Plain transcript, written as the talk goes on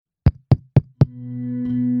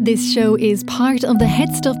This show is part of the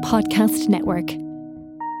Head Stuff Podcast Network.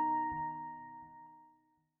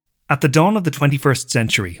 At the dawn of the 21st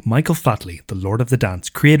century, Michael Flatley, the Lord of the Dance,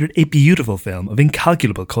 created a beautiful film of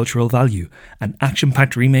incalculable cultural value, an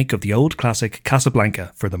action-packed remake of the old classic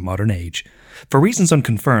Casablanca for the modern age. For reasons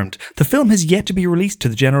unconfirmed, the film has yet to be released to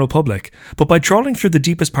the general public, but by trawling through the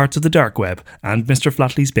deepest parts of the dark web and Mr.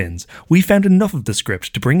 Flatley's bins, we found enough of the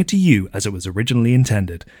script to bring it to you as it was originally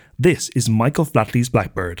intended. This is Michael Flatley's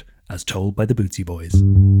Blackbird, as told by the Bootsy Boys.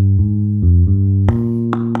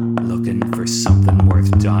 Looking for something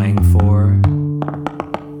worth dying for?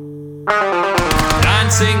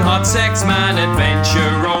 Dancing, hot sex, man,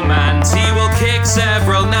 adventure, romance. He will kick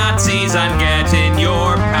several Nazis and get in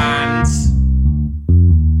your pants.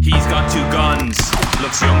 He's got 2 guns,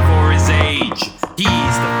 looks young for his age.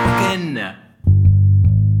 He's the fucking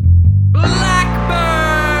Blackbird!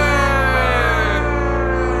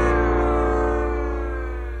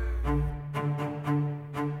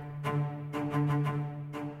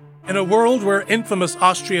 In a world where infamous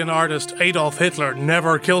Austrian artist Adolf Hitler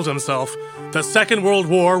never killed himself, the Second World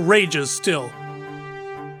War rages still.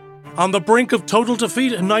 On the brink of total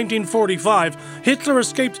defeat in 1945, Hitler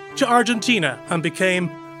escaped to Argentina and became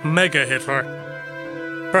Mega Hitler.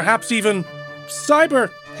 Perhaps even Cyber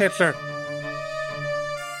Hitler.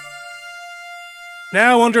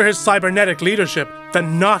 Now, under his cybernetic leadership, the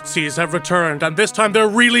Nazis have returned, and this time they're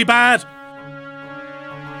really bad.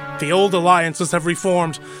 The old alliances have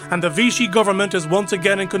reformed, and the Vichy government is once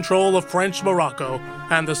again in control of French Morocco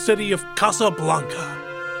and the city of Casablanca.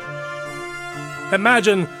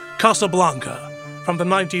 Imagine Casablanca from the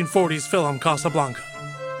 1940s film Casablanca.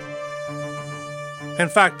 In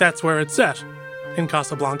fact, that's where it's set, in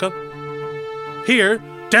Casablanca. Here,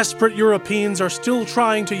 desperate Europeans are still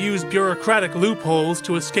trying to use bureaucratic loopholes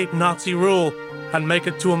to escape Nazi rule and make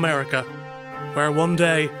it to America, where one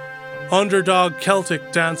day, underdog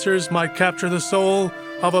Celtic dancers might capture the soul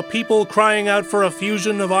of a people crying out for a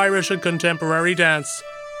fusion of Irish and contemporary dance.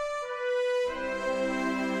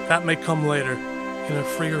 That may come later, in a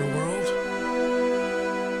freer world.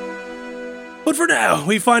 But for now,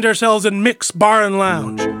 we find ourselves in Mick's Bar and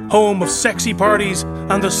Lounge, home of sexy parties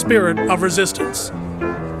and the spirit of resistance.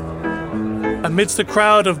 Amidst the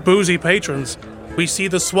crowd of boozy patrons, we see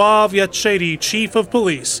the suave yet shady chief of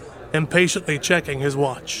police impatiently checking his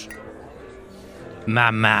watch.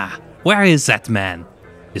 Mama, where is that man?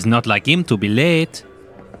 It's not like him to be late.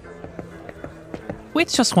 Wait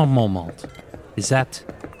just one moment. Is that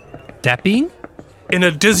tapping? In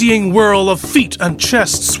a dizzying whirl of feet and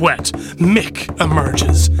chest sweat, Mick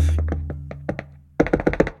emerges.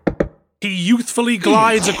 He youthfully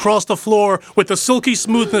glides across the floor with the silky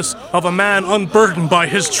smoothness of a man unburdened by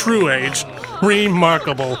his true age.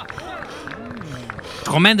 Remarkable.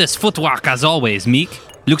 Tremendous footwork as always, Mick.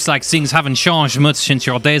 Looks like things haven't changed much since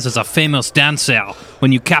your days as a famous dancer,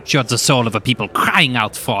 when you captured the soul of a people crying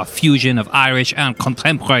out for a fusion of Irish and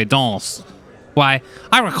contemporary dance. Why,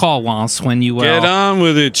 I recall once when you were... Get on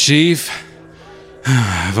with it, Chief. I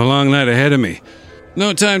have a long night ahead of me.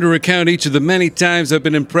 No time to recount each of the many times I've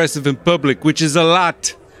been impressive in public, which is a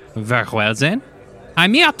lot. Very well then.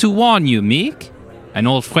 I'm here to warn you, Mick. An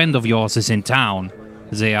old friend of yours is in town.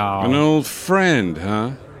 They are... An old friend,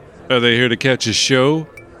 huh? Are they here to catch a show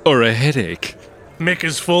or a headache? Mick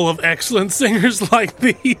is full of excellent singers like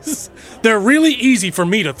these. They're really easy for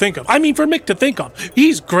me to think of. I mean, for Mick to think of.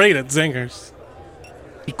 He's great at singers.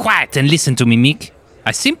 Be quiet and listen to me, Mick.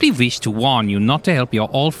 I simply wish to warn you not to help your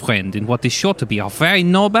old friend in what is sure to be a very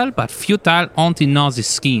noble but futile anti-Nazi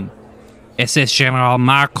scheme. SS General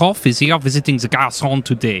Markov is here visiting the garrison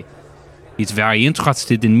today. He's very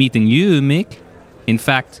interested in meeting you, Mick. In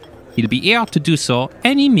fact, he'll be here to do so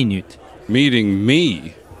any minute. Meeting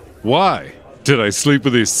me? Why? Did I sleep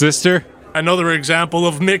with his sister? Another example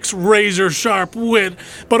of Mick's razor-sharp wit,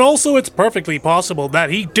 but also it's perfectly possible that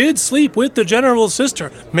he did sleep with the general's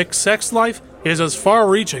sister. Mick's sex life is as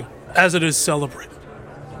far-reaching as it is celebrated.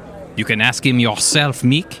 You can ask him yourself,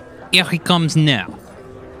 Mick. Here he comes now.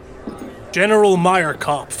 General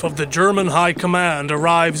Meyerkopf of the German High Command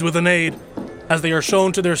arrives with an aide. As they are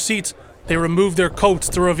shown to their seats, they remove their coats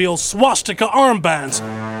to reveal swastika armbands.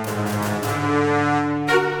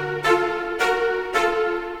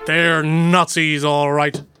 They're Nazis, all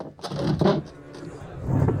right.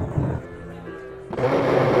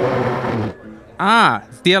 Ah,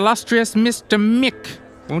 the illustrious Mr. Mick.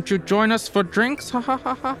 Won't you join us for drinks? Ha ha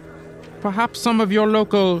ha ha. Perhaps some of your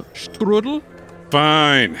local strudel?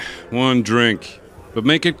 Fine, 1 drink. But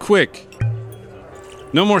make it quick.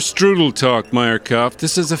 No more strudel talk, Meyerkopf.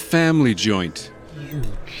 This is a family joint. You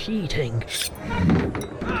cheating.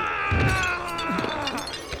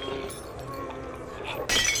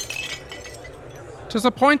 To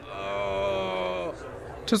the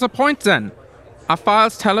point then. Our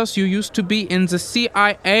files tell us you used to be in the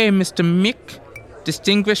CIA, Mr. Mick.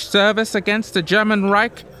 Distinguished service against the German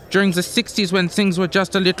Reich during the 60s when things were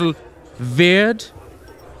just a little weird.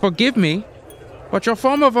 Forgive me, but your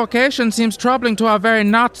former vocation seems troubling to our very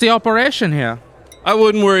Nazi operation here. I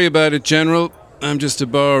wouldn't worry about it, General. I'm just a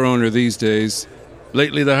bar owner these days.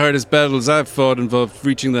 Lately, the hardest battles I've fought involved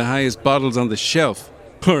reaching the highest bottles on the shelf,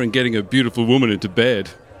 or in getting a beautiful woman into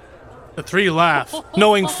bed. The three laugh,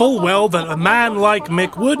 knowing full well that a man like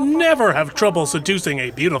Mick would never have trouble seducing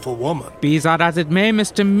a beautiful woman. Be that as it may,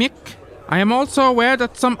 Mr. Mick, I am also aware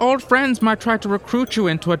that some old friends might try to recruit you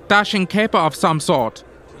into a dashing caper of some sort.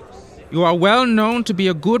 You are well known to be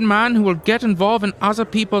a good man who will get involved in other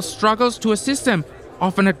people's struggles to assist them,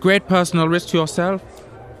 often at great personal risk to yourself.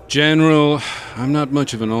 General, I'm not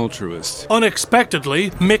much of an altruist. Unexpectedly,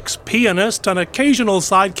 Mick's pianist and occasional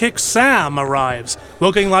sidekick Sam arrives,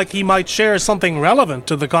 looking like he might share something relevant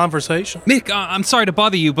to the conversation. Mick, I'm sorry to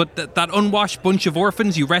bother you, but that unwashed bunch of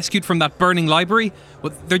orphans you rescued from that burning library,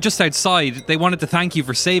 well, they're just outside. They wanted to thank you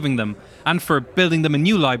for saving them, and for building them a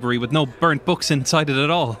new library with no burnt books inside it at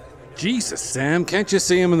all. Jesus, Sam, can't you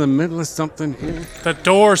see him in the middle of something here? The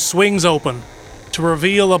door swings open to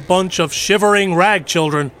reveal a bunch of shivering rag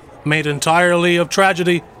children made entirely of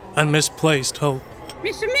tragedy and misplaced hope.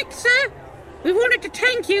 Mr. Mick, sir, we wanted to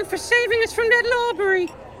thank you for saving us from that library.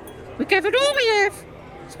 We gave it all we have.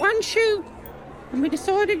 It's one shoe, and we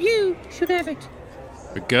decided you should have it.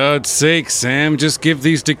 For God's sake, Sam, just give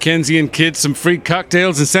these Dickensian kids some free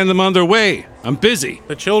cocktails and send them on their way. I'm busy.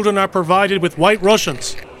 The children are provided with White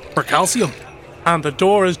Russians for calcium, and the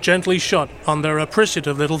door is gently shut on their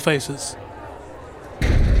appreciative little faces.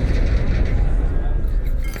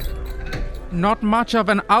 Not much of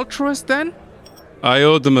an altruist, then? I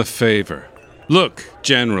owed them a favor. Look,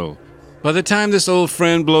 General, by the time this old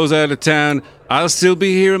friend blows out of town, I'll still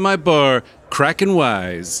be here in my bar, cracking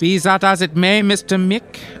wise. Be that as it may, Mr.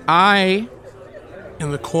 Mick,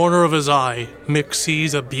 In the corner of his eye, Mick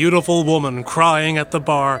sees a beautiful woman crying at the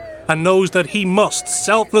bar and knows that he must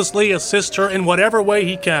selflessly assist her in whatever way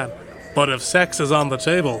he can. But if sex is on the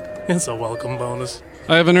table, it's a welcome bonus.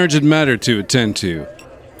 I have an urgent matter to attend to.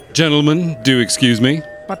 Gentlemen, do excuse me.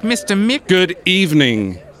 But Mr. Mick... Good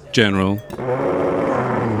evening, General.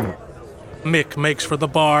 Mick makes for the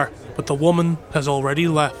bar, but the woman has already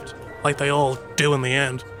left, like they all do in the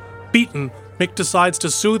end. Beaten, Mick decides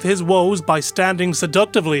to soothe his woes by standing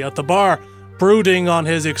seductively at the bar, brooding on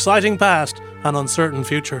his exciting past and uncertain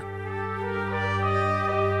future.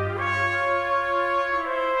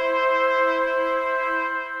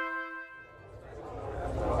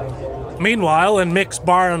 Meanwhile, in Mick's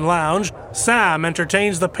bar and lounge, Sam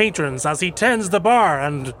entertains the patrons as he tends the bar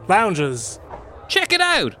and lounges. Check it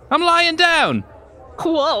out! I'm lying down!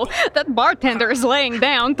 Whoa, that bartender is laying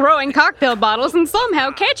down, throwing cocktail bottles, and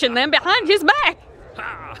somehow catching them behind his back.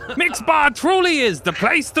 Mick's bar truly is the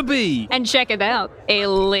place to be! And check it out, a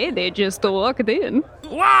lady just walked in.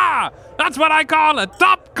 Wow! That's what I call a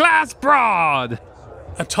top-class broad!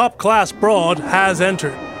 A top-class broad has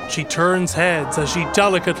entered. She turns heads as she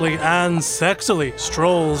delicately and sexily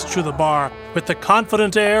strolls through the bar with the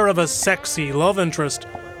confident air of a sexy love interest.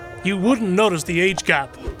 You wouldn't notice the age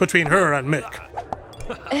gap between her and Mick.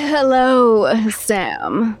 Hello,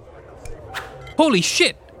 Sam. Holy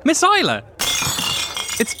shit! Miss Isla!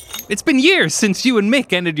 It's been years since you and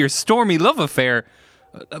Mick ended your stormy love affair.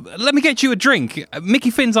 Let me get you a drink. Mickey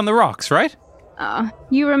Finn's on the rocks, right?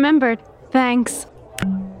 You remembered. Thanks.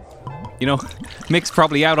 You know, Mick's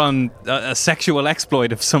probably out on a sexual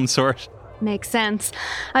exploit of some sort. Makes sense.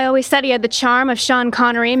 I always said he had the charm of Sean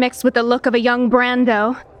Connery mixed with the look of a young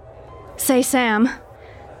Brando. Say, Sam,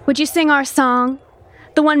 would you sing our song?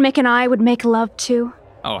 The one Mick and I would make love to?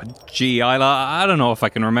 Oh, gee, Isla, I don't know if I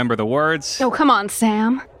can remember the words. Oh, come on,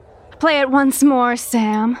 Sam. Play it once more,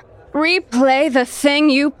 Sam. Replay the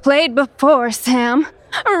thing you played before, Sam.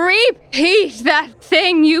 Repeat that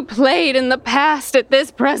thing you played in the past at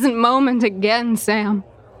this present moment again, Sam.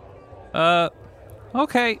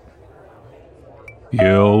 Okay.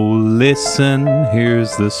 Yo, listen,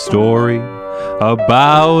 here's the story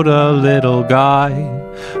about a little guy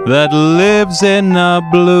that lives in a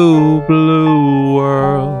blue, blue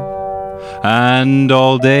world. And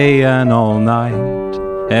all day and all night,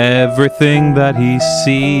 everything that he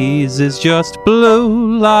sees is just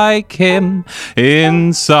blue like him.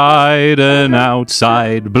 Inside and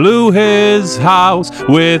outside, blue his house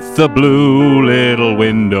with a blue little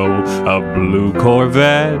window, a blue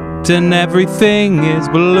Corvette, and everything is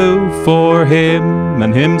blue for him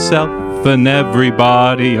and himself and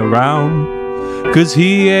everybody around. 'cause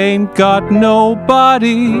he ain't got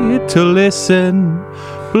nobody to listen.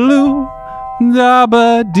 Blue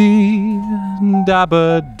dabba dee,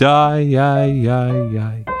 dabba die,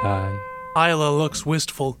 Isla looks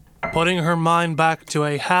wistful, putting her mind back to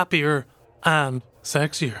a happier and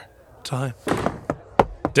sexier time.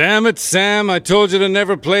 Damn it, Sam, I told you to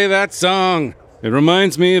never play that song. It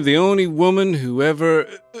reminds me of the only woman who ever...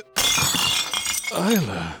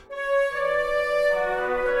 Isla.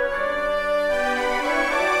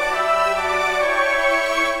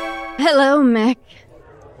 Hello, Mick.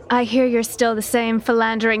 I hear you're still the same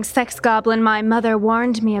philandering sex goblin my mother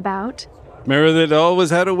warned me about. Meredith always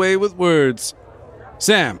had a way with words.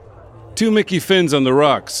 Sam, 2 Mickey Fins on the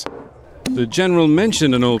rocks. The General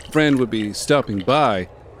mentioned an old friend would be stopping by.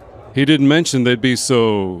 He didn't mention they'd be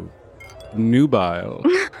so... nubile.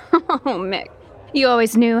 Oh, Mick. You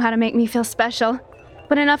always knew how to make me feel special.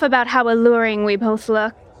 But enough about how alluring we both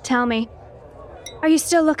look. Tell me, are you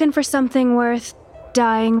still looking for something worth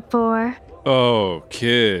dying for? Oh,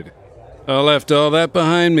 kid. I left all that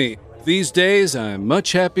behind me. These days, I'm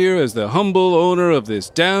much happier as the humble owner of this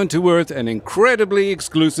down-to-earth and incredibly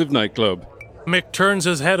exclusive nightclub. Mick turns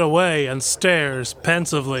his head away and stares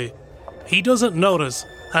pensively. He doesn't notice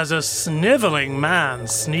as a sniveling man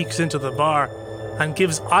sneaks into the bar and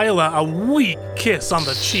gives Isla a weak kiss on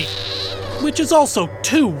the cheek, which is also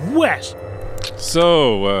too wet.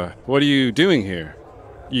 So, what are you doing here?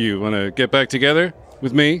 You want to get back together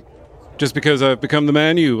with me? Just because I've become the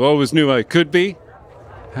man you always knew I could be?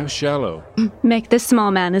 How shallow. Mick, this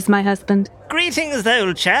small man is my husband. Greetings,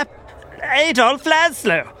 old chap. Adolf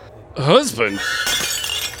Laszlo. Husband?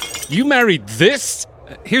 You married this?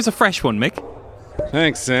 Here's a fresh one, Mick.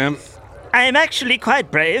 Thanks, Sam. I am actually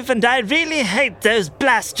quite brave, and I really hate those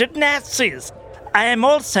blasted Nazis. I am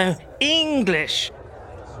also English.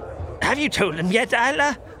 Have you told him yet,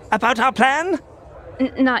 Isla, about our plan?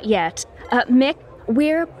 Not yet. Mick,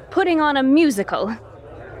 we're putting on a musical.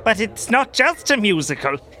 But it's not just a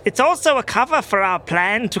musical. It's also a cover for our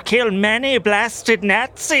plan to kill many blasted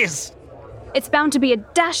Nazis. It's bound to be a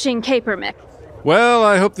dashing caper, Mick. Well,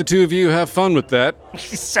 I hope the two of you have fun with that. We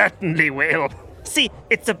certainly will. See,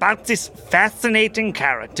 it's about this fascinating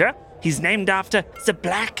character. He's named after the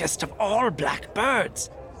blackest of all blackbirds,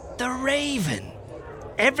 the Raven.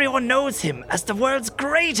 Everyone knows him as the world's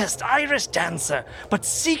greatest Irish dancer, but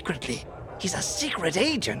secretly, he's a secret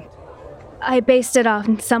agent. I based it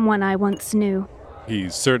on someone I once knew. He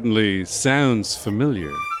certainly sounds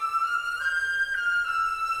familiar.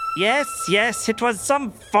 Yes, it was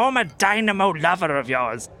some former dynamo lover of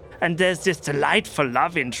yours. And there's this delightful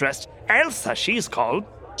love interest, Elsa, she's called.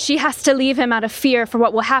 She has to leave him out of fear for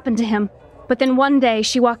what will happen to him. But then one day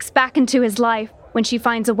she walks back into his life when she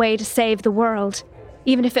finds a way to save the world.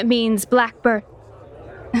 Even if it means Blackbird.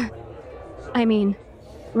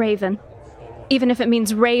 Raven. Even if it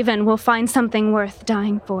means Raven will find something worth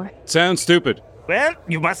dying for. Sounds stupid. Well,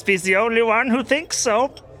 you must be the only one who thinks so.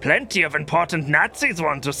 Plenty of important Nazis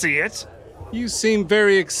want to see it. You seem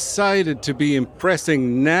very excited to be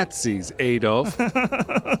impressing Nazis, Adolf.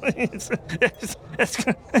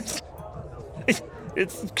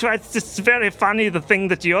 It's very funny, the thing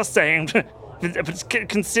that you're saying. But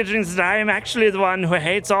considering that I am actually the one who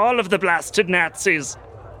hates all of the blasted Nazis.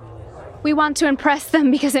 We want to impress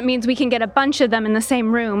them because it means we can get a bunch of them in the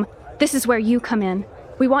same room. This is where you come in.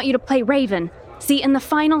 We want you to play Raven. See, in the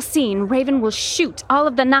final scene, Raven will shoot all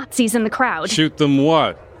of the Nazis in the crowd. Shoot them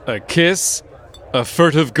what? A kiss? A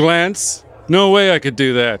furtive glance? No way I could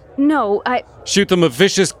do that. No, Shoot them a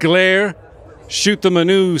vicious glare? Shoot them a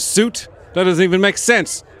new suit? That doesn't even make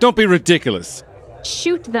sense. Don't be ridiculous.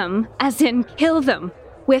 Shoot them, as in kill them,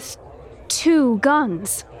 with 2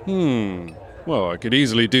 guns. Well, I could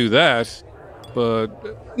easily do that.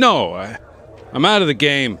 But no, I'm out of the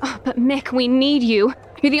game. Oh, but Mick, we need you.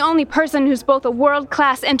 You're the only person who's both a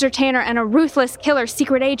world-class entertainer and a ruthless killer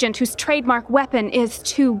secret agent whose trademark weapon is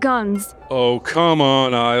 2 guns. Oh, come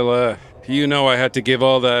on, Isla. You know I had to give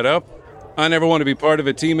all that up. I never want to be part of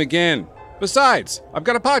a team again. Besides, I've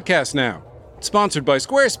got a podcast now. It's sponsored by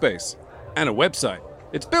Squarespace. And a website.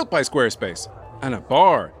 It's built by Squarespace. And a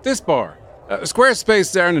bar. This bar.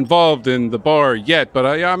 Squarespace aren't involved in the bar yet, but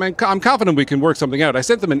I'm confident we can work something out. I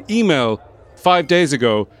sent them an email 5 days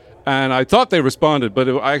ago, and I thought they responded, but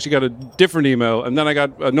I actually got a different email, and then I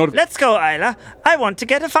got a notification. Let's go, Isla. I want to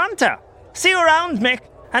get a Fanta. See you around, Mick.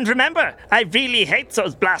 And remember, I really hate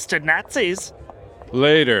those blasted Nazis.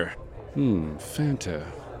 Later. Fanta.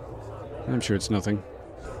 I'm sure it's nothing.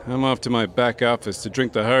 I'm off to my back office to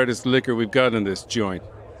drink the hardest liquor we've got in this joint.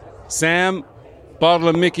 Sam, bottle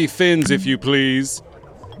of Mickey Fins, if you please.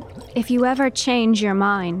 If you ever change your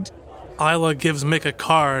mind. Isla gives Mick a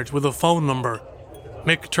card with a phone number.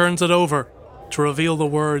 Mick turns it over to reveal the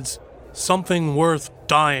words, "Something worth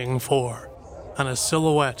dying for," and a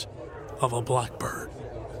silhouette of a blackbird.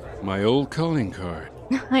 My old calling card.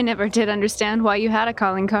 I never did understand why you had a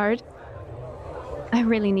calling card. I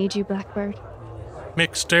really need you, Blackbird.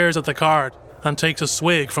 Mick stares at the card and takes a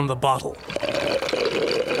swig from the bottle.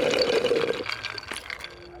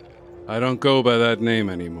 I don't go by that name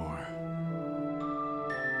anymore.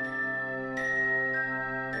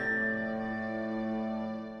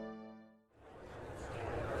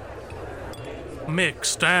 Mick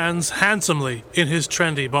stands handsomely in his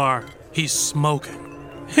trendy bar. He's smoking.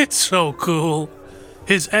 It's so cool.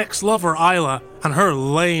 His ex-lover Isla and her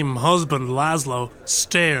lame husband Laszlo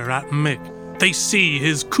stare at Mick. They see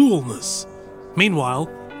his coolness. Meanwhile,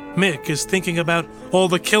 Mick is thinking about all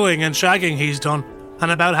the killing and shagging he's done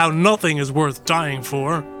and about how nothing is worth dying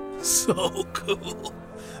for. So cool.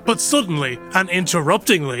 But suddenly and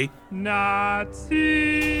interruptingly...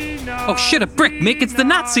 Nazi! Oh shit, a brick, Mick, it's the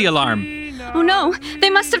Nazi alarm! Oh no, they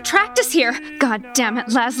must have tracked us here. God damn it,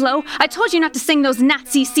 Laszlo. I told you not to sing those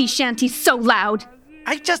Nazi sea shanties so loud.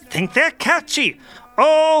 I just think they're catchy.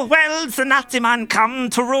 Oh, well, the Nazi man come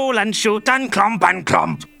to rule and shoot and clump and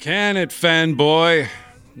clump. Can it, fanboy?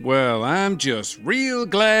 Well, I'm just real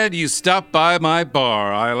glad you stopped by my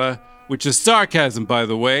bar, Isla. Which is sarcasm, by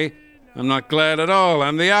the way. I'm not glad at all.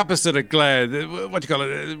 I'm the opposite of glad. What do you call it?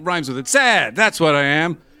 It rhymes with it. Sad. That's what I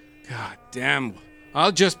am. God damn.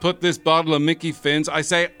 I'll just put this bottle of Mickey Finn's. I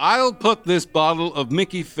say I'll put this bottle of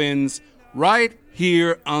Mickey Finn's right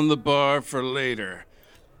here on the bar for later.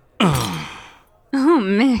 Oh,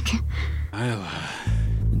 Mick. Isla.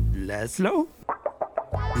 Laszlo?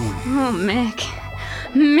 Oh, Mick.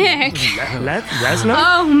 Mick. Laszlo?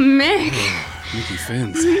 Oh, Mick. Mickey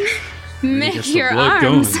Finn's. Mick, your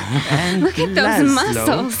arms. And Look at those Laszlo.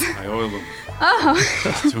 muscles. I oiled them Oh,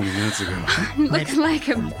 20 minutes ago. looks like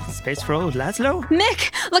a... Space for old Laszlo?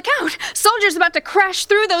 Mick, look out! Soldiers about to crash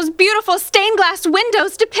through those beautiful stained glass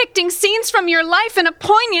windows depicting scenes from your life in a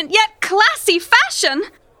poignant yet classy fashion.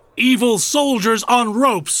 Evil soldiers on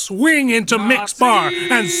ropes swing into Mick's bar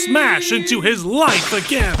and smash into his life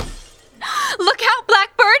again. Look out,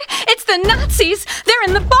 Blackbird! It's the Nazis! They're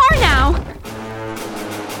in the bar now!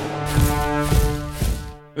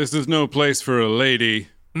 This is no place for a lady.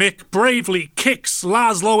 Mick bravely kicks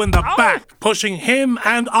Laszlo in the back, pushing him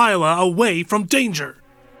and Isla away from danger.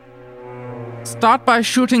 Start by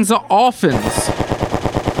shooting the orphans.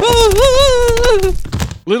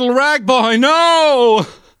 Little rag boy, no!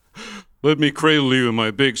 Let me cradle you in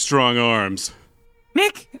my big, strong arms.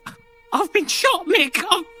 Mick, I've been shot, Mick.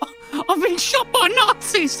 I've been shot by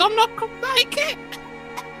Nazis. I'm not gonna make it.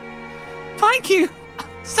 Thank you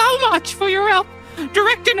so much for your help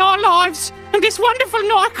directing our lives and this wonderful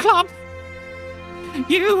nightclub.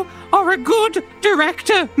 You are a good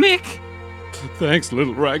director, Mick. Thanks,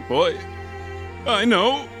 little rag boy. I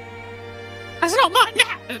know. That's not my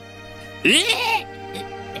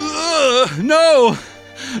No!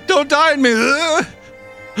 Don't die in me!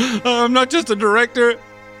 I'm not just a director.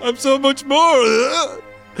 I'm so much more.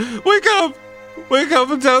 Wake up! Wake up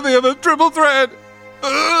and tell me I'm a triple threat!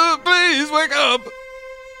 Please, wake up!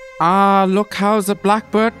 Ah, look how the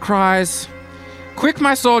Blackbird cries. Quick,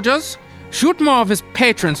 my soldiers! Shoot more of his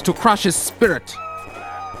patrons to crush his spirit.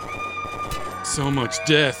 So much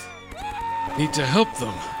death. Need to help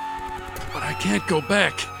them. But I can't go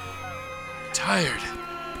back. I'm tired.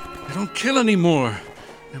 I don't kill anymore.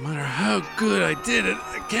 No matter how good I did it,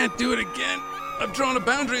 I can't do it again. I've drawn a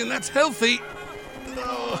boundary and that's healthy.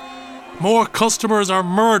 No. More customers are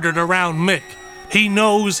murdered around Mick. He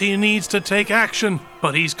knows he needs to take action,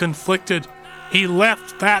 but he's conflicted. He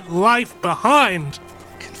left that life behind.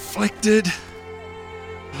 Conflicted?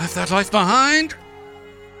 Left that life behind?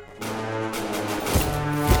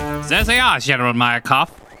 There they are, General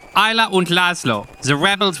Meyerkoff. Isla und Laszlo. The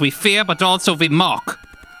rebels we fear, but also we mock.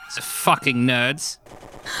 The fucking nerds.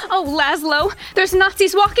 Oh, Laszlo, there's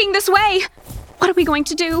Nazis walking this way. What are we going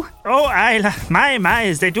to do? Oh, Isla,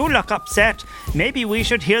 my, they do look upset. Maybe we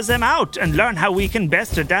should hear them out and learn how we can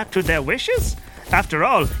best adapt to their wishes. After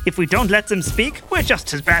all, if we don't let them speak, we're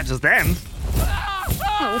just as bad as them.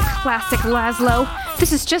 Oh, classic Laszlo.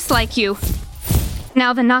 This is just like you.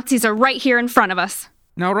 Now the Nazis are right here in front of us.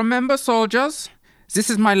 Now remember, soldiers, this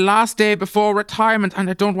is my last day before retirement and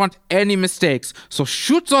I don't want any mistakes. So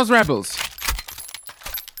shoot those rebels.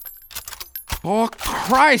 Oh,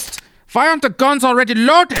 Christ! Why aren't the guns already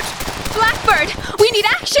loaded? Blackbird! We need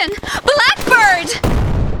action! Blackbird!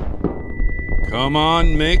 Come on,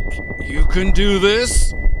 Mick. You can do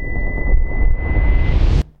this.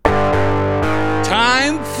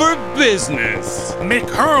 Time for business. Mick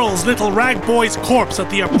hurls little rag boy's corpse at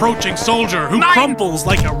the approaching soldier, who crumples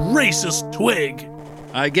like a racist twig.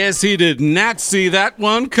 I guess he did not see that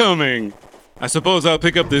one coming. I suppose I'll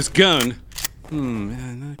pick up this gun.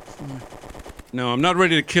 No, I'm not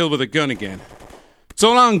ready to kill with a gun again.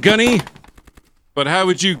 So long, Gunny. But how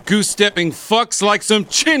would you goose-stepping fucks like some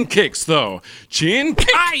chin kicks, though? Chin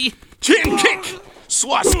kick! Aye! Chin kick!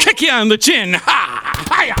 Swats kick you on the chin! Ha!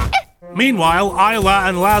 Hiya! Meanwhile, Isla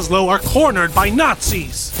and Laszlo are cornered by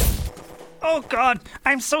Nazis. Oh God,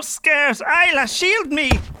 I'm so scared. Isla, shield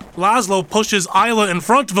me. Laszlo pushes Isla in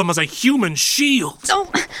front of him as a human shield.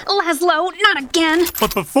 Oh, Laszlo, not again.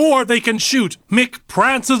 But before they can shoot, Mick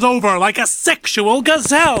prances over like a sexual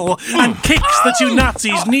gazelle and kicks the two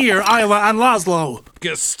Nazis near Isla and Laszlo.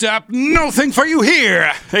 Stop nothing for you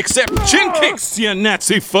here, except chin kicks, you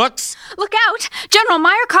Nazi fucks. Look out! General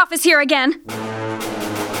Meyerkoff is here again.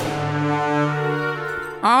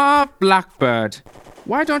 Ah, Blackbird.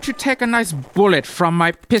 Why don't you take a nice bullet from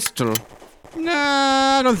my pistol?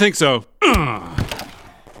 Nah, I don't think so.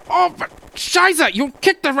 Oh, but Shiza, you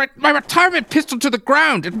kicked my retirement pistol to the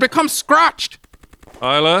ground. It becomes scratched.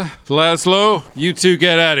 Isla, Laszlo, you two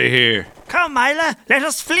get out of here. Come, Isla, let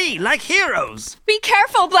us flee like heroes. Be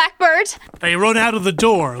careful, Blackbird. They run out of the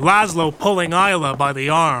door, Laszlo pulling Isla by the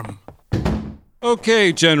arm.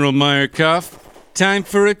 Okay, General Meyerkoff, time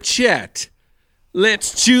for a chat.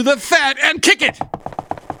 Let's chew the fat and kick it!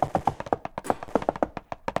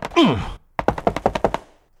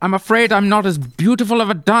 I'm afraid I'm not as beautiful of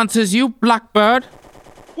a dancer as you, Blackbird.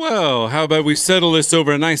 Well, how about we settle this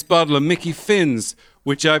over a nice bottle of Mickey Finn's,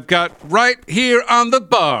 which I've got right here on the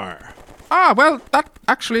bar. Ah, well, that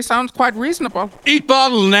actually sounds quite reasonable. Eat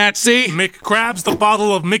bottle, Nazi! Mick grabs the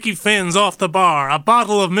bottle of Mickey Finn's off the bar, a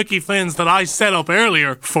bottle of Mickey Finn's that I set up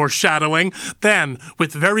earlier, foreshadowing. Then,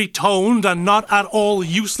 with very toned and not at all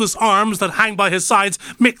useless arms that hang by his sides,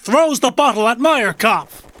 Mick throws the bottle at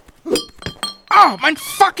Meyerkoff. Oh, my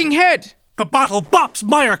fucking head! The bottle bops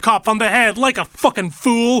Meyerkoff on the head like a fucking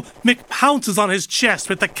fool. Mick pounces on his chest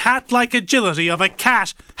with the cat-like agility of a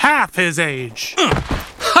cat half his age.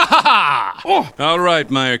 Ha ha ha! Oh. All right,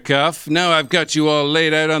 Meyerkoff. Now I've got you all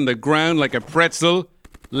laid out on the ground like a pretzel.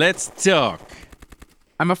 Let's talk.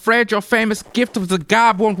 I'm afraid your famous gift of the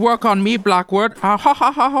gab won't work on me, Blackbird.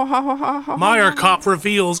 Meyerkoff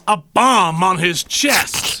reveals a bomb on his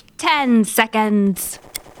chest. 10 seconds.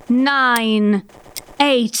 9,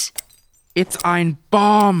 8. It's ein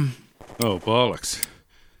bomb. Oh, bollocks.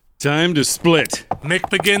 Time to split. Mick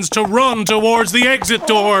begins to run towards the exit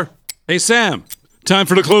door. Hey, Sam. Time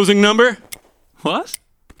for the closing number? What?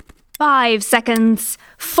 5 seconds.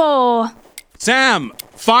 4. Sam,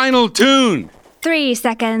 final tune. 3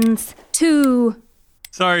 seconds. 2.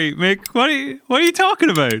 Sorry, Mick, what are you talking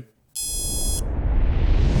about?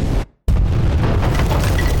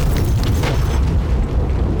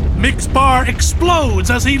 Mick's bar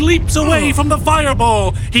explodes as he leaps away from the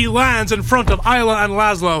fireball. He lands in front of Isla and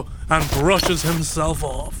Laszlo and brushes himself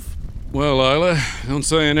off. Well, Isla, don't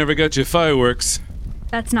say I never got you fireworks.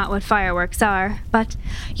 That's not what fireworks are, but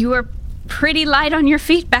you were pretty light on your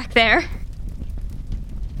feet back there.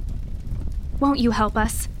 Won't you help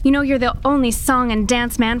us? You know you're the only song and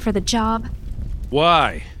dance man for the job.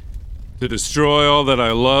 Why? To destroy all that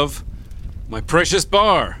I love? My precious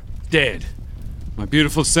bar, dead. My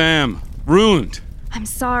beautiful Sam, ruined. I'm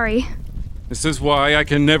sorry. This is why I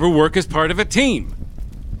can never work as part of a team.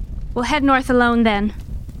 We'll head north alone then.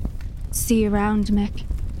 See you around, Mick.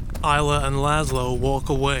 Isla and Laszlo walk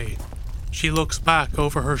away. She looks back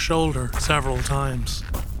over her shoulder several times.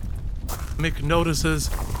 Mick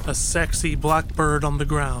notices a sexy blackbird on the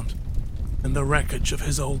ground in the wreckage of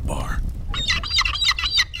his old bar.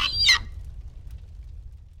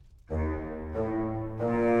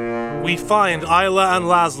 We find Isla and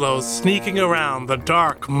Laszlo sneaking around the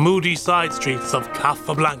dark, moody side streets of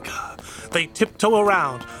Casablanca. They tiptoe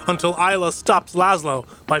around until Isla stops Laszlo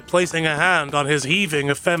by placing a hand on his heaving,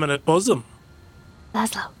 effeminate bosom.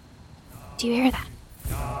 Laszlo, do you hear that?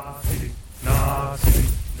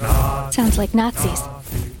 Sounds like Nazis.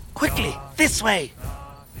 Quickly, this way.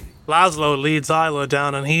 Laszlo leads Isla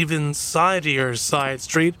down an even sidier side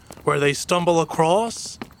street where they stumble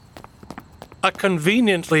across a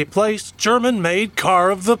conveniently placed German-made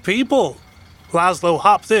car of the people. Laszlo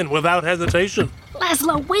hops in without hesitation.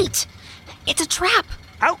 Laszlo, wait! It's a trap!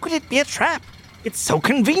 How could it be a trap? It's so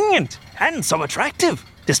convenient and so attractive,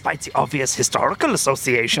 despite the obvious historical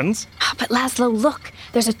associations. But Laszlo, look!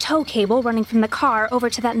 There's a tow cable running from the car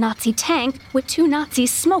over to that Nazi tank with 2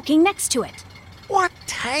 Nazis smoking next to it. What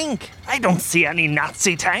tank? I don't see any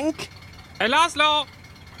Nazi tank. Hey, Laszlo!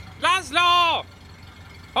 Laszlo!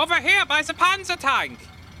 Over here by the panzer tank.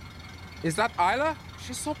 Is that Isla?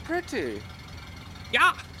 She's so pretty.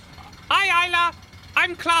 Yeah. Hi, Isla.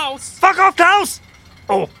 I'm Klaus. Fuck off, Klaus!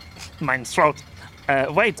 Oh, my throat.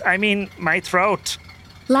 Wait, I mean my throat.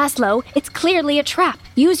 Laszlo, it's clearly a trap.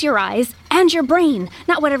 Use your eyes and your brain,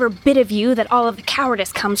 not whatever bit of you that all of the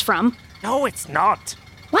cowardice comes from. No, it's not.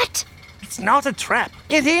 What? It's not a trap.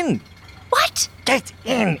 Get in. What? Get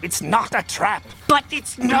in. It's not a trap. But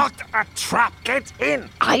It's not a trap. Get in.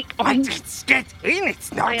 Get in.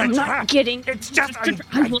 It's not I a am trap. not getting. It's just.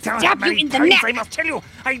 I will tell stab how you many in the times neck. I must tell you.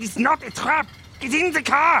 It's not a trap. Get in the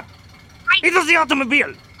car. It was the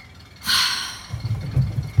automobile.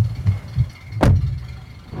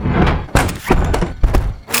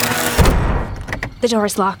 The door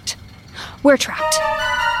is locked. We're trapped.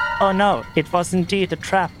 Oh no, it was indeed a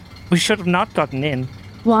trap. We should have not gotten in.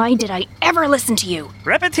 Why did I ever listen to you?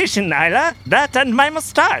 Repetition, Nyla. That and my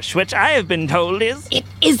mustache, which I have been told is. It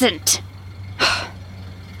isn't.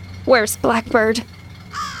 Where's Blackbird?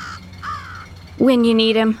 When you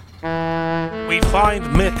need him. We find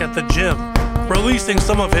Mick at the gym, releasing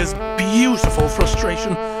some of his beautiful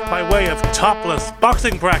frustration by way of topless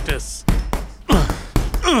boxing practice.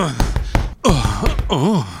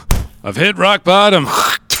 I've hit rock bottom.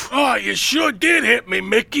 Oh, you sure did hit me,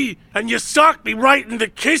 Mickey. And you socked me right in the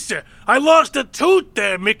kisser. I lost a tooth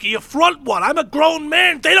there, Mickey, a front one. I'm a grown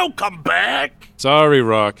man. They don't come back. Sorry,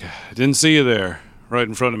 Rock. I didn't see you there, right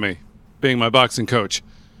in front of me, being my boxing coach.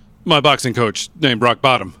 My boxing coach named Rock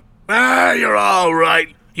Bottom. Ah, you're all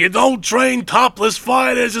right. You don't train topless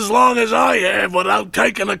fighters as long as I have without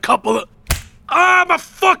taking a couple of... Ah, my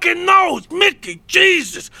fucking nose, Mickey,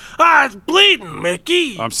 Jesus. Ah, it's bleeding,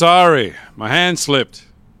 Mickey. I'm sorry. My hand slipped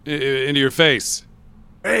into your face.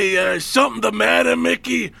 Hey, something the matter,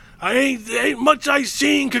 Mickey? Ain't much I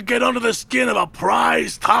seen could get under the skin of a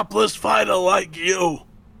prize topless fighter like you.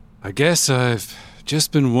 I guess I've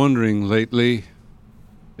just been wondering lately if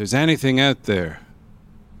there's anything out there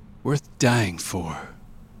worth dying for.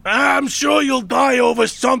 I'm sure you'll die over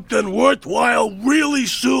something worthwhile really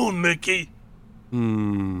soon, Mickey.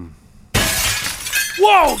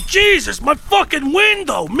 Whoa, Jesus, my fucking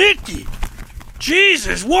window, Mickey!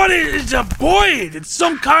 Jesus, what is a Boyd? It's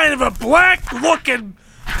some kind of a black-looking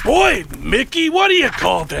Boyd, Mickey. What do you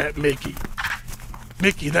call that, Mickey?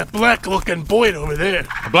 Mickey, that black-looking Boyd over there.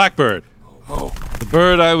 A blackbird. Oh. The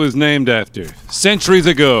bird I was named after, centuries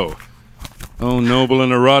ago. Oh, noble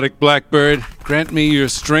and erotic blackbird, grant me your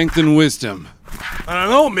strength and wisdom. I don't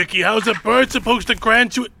know, Mickey. How's a bird supposed to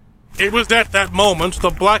grant you... It was at that moment the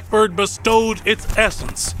blackbird bestowed its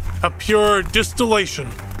essence, a pure distillation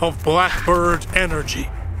of blackbird energy.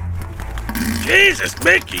 Jesus,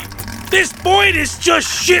 Mickey! This Boyd is just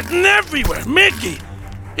shitting everywhere, Mickey!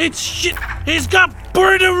 It's shit... It's got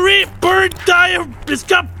it's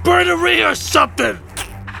got birdery or something!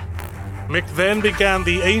 Mick then began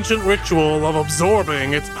the ancient ritual of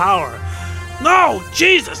absorbing its power. No,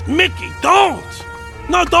 Jesus, Mickey, don't!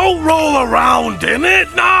 No, don't roll around in it!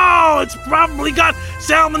 No! It's probably got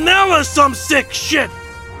salmonella or some sick shit!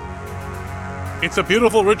 It's a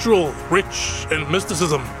beautiful ritual, rich in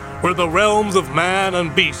mysticism, where the realms of man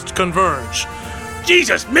and beast converge.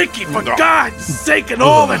 Jesus, Mickey, for God's sake and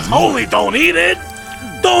all that's holy, don't eat it!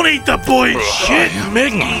 Don't eat the boy's shit,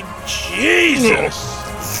 Mickey! Jesus!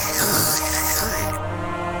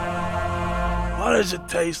 What does it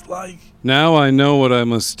taste like? Now I know what I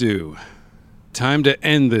must do. Time to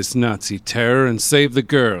end this Nazi terror and save the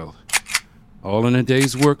girl. All in a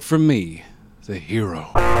day's work for me, the hero.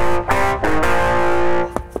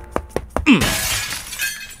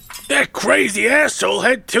 That crazy asshole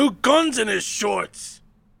had 2 guns in his shorts.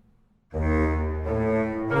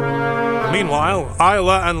 Meanwhile,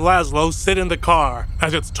 Isla and Laszlo sit in the car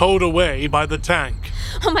as it's towed away by the tank.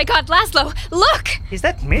 Oh my God, Laszlo, look! Is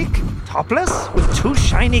that Mick? Topless? With 2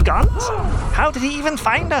 shiny guns? How did he even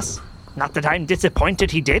find us? Not that I'm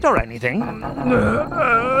disappointed he did or anything.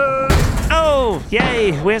 Oh,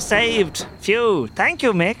 yay, we're saved. Phew, thank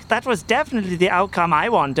you, Mick. That was definitely the outcome I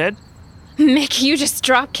wanted. Mick, you just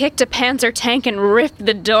drop-kicked a Panzer tank and ripped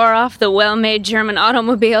the door off the well-made German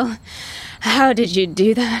automobile. How did you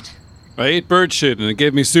do that? I ate bird shit and it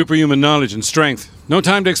gave me superhuman knowledge and strength. No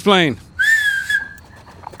time to explain.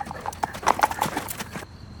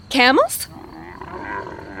 Camels?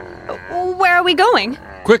 Where are we going?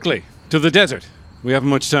 Quickly, to the desert. We haven't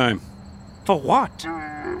much time. For what?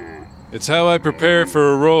 It's how I prepare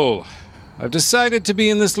for a role. I've decided to be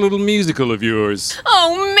in this little musical of yours.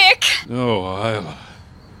 Oh, Mick! Oh, Isla.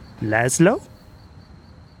 Laszlo?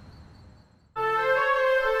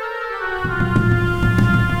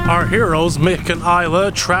 Our heroes, Mick and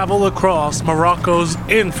Isla, travel across Morocco's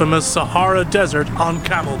infamous Sahara Desert on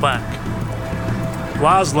camelback.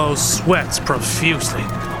 Laszlo sweats profusely.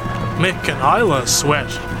 Mick and Isla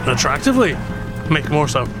sweat attractively. Mick more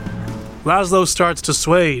so. Laszlo starts to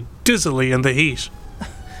sway dizzily in the heat.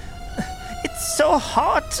 It's so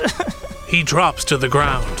hot. He drops to the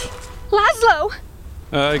ground. Laszlo!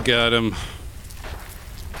 I got him.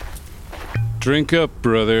 Drink up,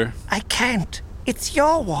 brother. I can't. It's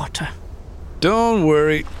your water. Don't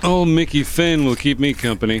worry, old Mickey Finn will keep me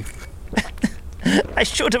company. I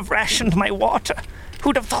should have rationed my water.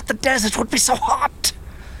 Who'd have thought the desert would be so hot?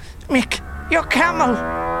 Mick, your camel.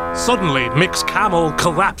 Suddenly, Mick's camel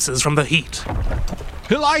collapses from the heat.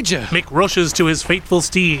 Elijah! Mick rushes to his faithful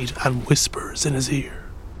steed and whispers in his ear.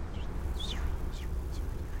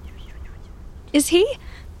 Is he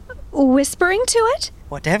whispering to it?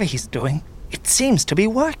 Whatever he's doing, it seems to be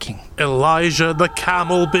working. Elijah the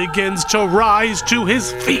camel begins to rise to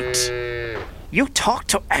his feet. You talk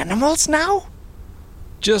to animals now?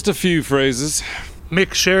 Just a few phrases.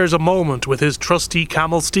 Mick shares a moment with his trusty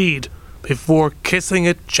camel steed before kissing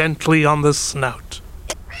it gently on the snout.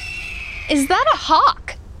 Is that a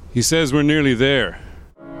hawk? He says we're nearly there.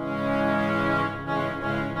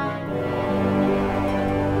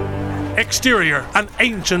 Exterior, an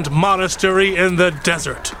ancient monastery in the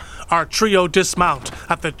desert. Our trio dismount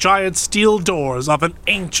at the giant steel doors of an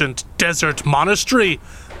ancient desert monastery.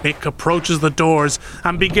 Mick approaches the doors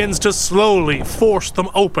and begins to slowly force them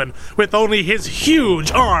open with only his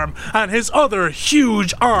huge arm and his other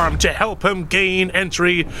huge arm to help him gain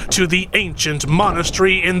entry to the ancient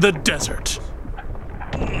monastery in the desert.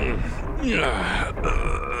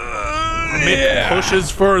 Mick pushes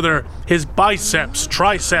further. His biceps,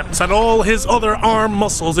 triceps, and all his other arm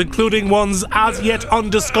muscles, including ones as yet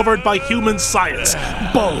undiscovered by human science,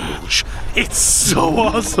 bulge. It's so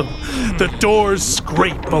awesome. The doors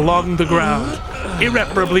scrape along the ground,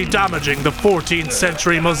 irreparably damaging the 14th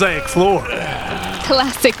century mosaic floor.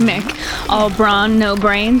 Classic Mick. All brawn, no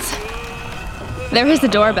brains. There is a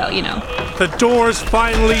doorbell, you know. The doors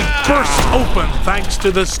finally burst open thanks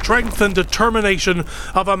to the strength and determination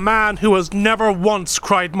of a man who has never once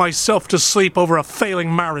cried myself to sleep over a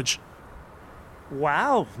failing marriage.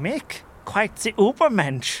 Wow, Mick. Quite the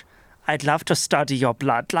Ubermensch. I'd love to study your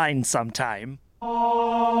bloodline sometime.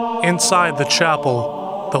 Inside the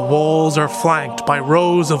chapel, the walls are flanked by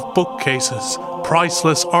rows of bookcases,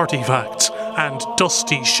 priceless artifacts, and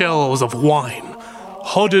dusty shelves of wine.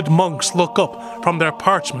 Hooded monks look up from their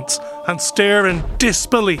parchments and stare in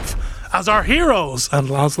disbelief as our heroes and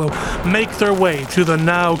Laszlo make their way through the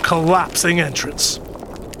now collapsing entrance.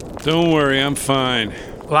 Don't worry, I'm fine.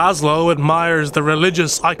 Laszlo admires the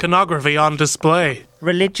religious iconography on display.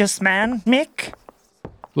 Religious man, Mick?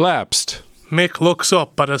 Lapsed. Mick looks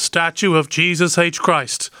up at a statue of Jesus H.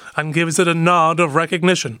 Christ and gives it a nod of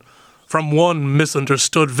recognition, from one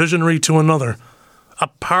misunderstood visionary to another. A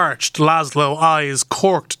parched Laszlo eyes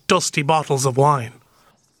corked dusty bottles of wine.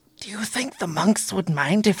 Do you think the monks would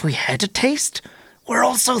mind if we had a taste? We're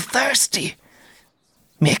all so thirsty.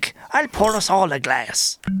 Mick, I'll pour us all a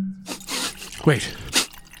glass. Wait,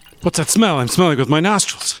 what's that smell I'm smelling with my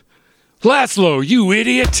nostrils? Laszlo, you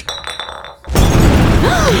idiot!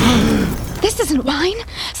 This isn't wine.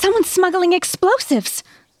 Someone's smuggling explosives.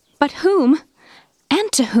 But whom?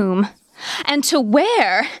 And to whom? And to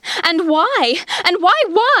where? And why? And why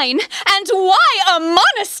wine? And why a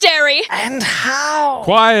monastery? And how?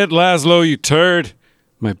 Quiet, Laszlo, you turd.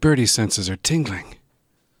 My birdie senses are tingling.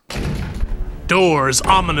 Doors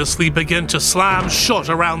ominously begin to slam shut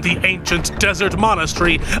around the ancient desert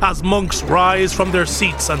monastery as monks rise from their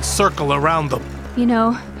seats and circle around them. You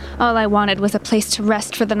know, all I wanted was a place to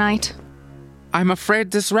rest for the night. I'm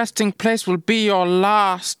afraid this resting place will be your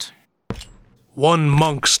last. One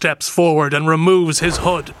monk steps forward and removes his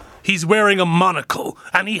hood. He's wearing a monocle,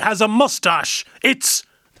 and he has a mustache. It's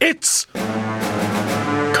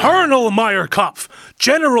Colonel Meyerkopf,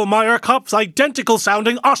 General Meyerkopf's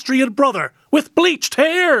identical-sounding Austrian brother, with bleached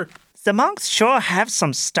hair. The monks sure have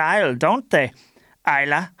some style, don't they?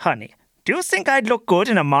 Isla, honey, do you think I'd look good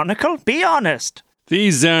in a monocle? Be honest.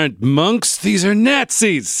 These aren't monks, these are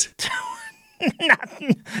Nazis.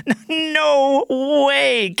 No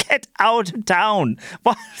way! Get out of town!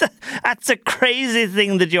 What? That's a crazy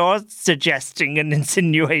thing that you're suggesting and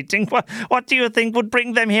insinuating. What do you think would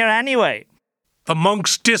bring them here anyway? The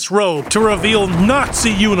monks disrobe to reveal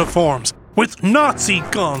Nazi uniforms with Nazi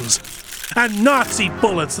guns and Nazi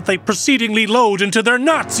bullets that they proceedingly load into their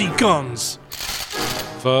Nazi guns.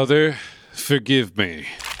 Father, forgive me.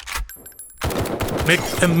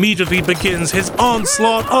 Mick immediately begins his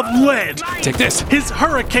onslaught of lead. Take this. His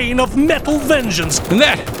hurricane of metal vengeance. And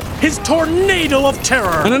that. His tornado of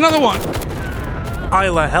terror. And another one.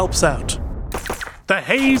 Isla helps out. The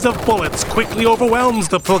haze of bullets quickly overwhelms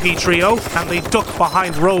the Puggy trio, and they duck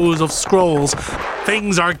behind rows of scrolls.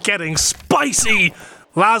 Things are getting spicy!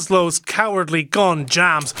 Laszlo's cowardly gun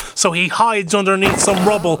jams, so he hides underneath some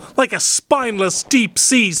rubble like a spineless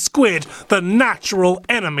deep-sea squid, the natural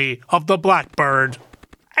enemy of the Blackbird.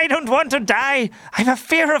 I don't want to die. I have a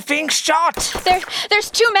fear of being shot.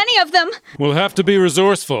 There's too many of them. We'll have to be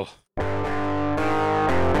resourceful.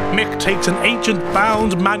 Mick takes an ancient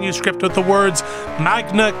bound manuscript with the words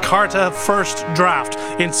Magna Carta First Draft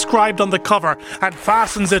inscribed on the cover and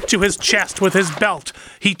fastens it to his chest with his belt.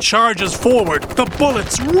 He charges forward. The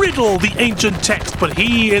bullets riddle the ancient text, but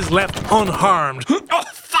he is left unharmed. Oh,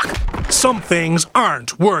 fuck! Some things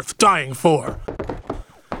aren't worth dying for.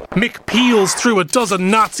 Mick peels through a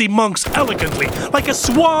dozen Nazi monks elegantly, like a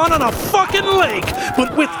swan on a fucking lake,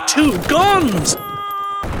 but with 2 guns.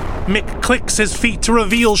 Mick clicks his feet to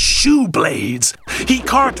reveal shoe blades. He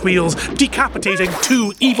cartwheels, decapitating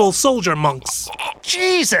 2 evil soldier monks.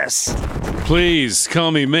 Jesus! Please,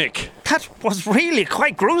 call me Mick. That was really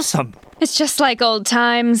quite gruesome. It's just like old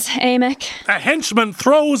times, Mick. A henchman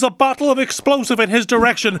throws a bottle of explosive in his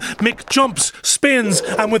direction. Mick jumps, spins,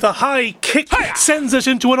 and with a high kick sends it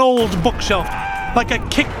into an old bookshelf. Like a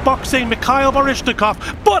kickboxing Mikhail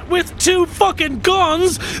Baryshnikov, but with 2 fucking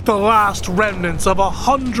guns! The last remnants of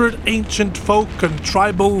 100 ancient folk and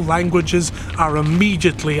tribal languages are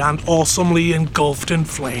immediately and awesomely engulfed in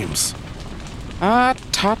flames.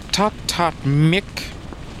 Tut, Mick.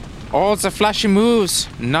 All the flashy moves,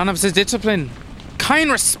 none of the discipline.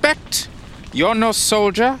 Kind respect. You're no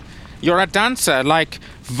soldier. You're a dancer like,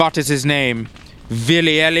 what is his name?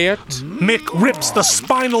 Willie Elliot? Mick rips the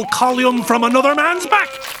spinal column from another man's back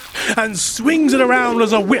and swings it around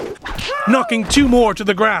as a whip, knocking 2 more to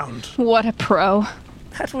the ground. What a pro.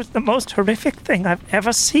 That was the most horrific thing I've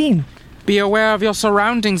ever seen. Be aware of your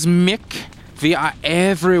surroundings, Mick. We are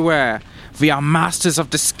everywhere. We are masters of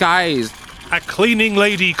disguise. A cleaning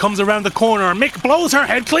lady comes around the corner. Mick blows her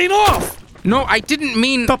head clean off. No, I didn't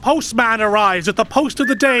mean... The postman arrives at the post of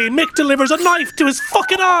the day. Mick delivers a knife to his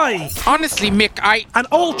fucking eye. Honestly, Mick, An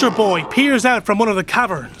altar boy peers out from one of the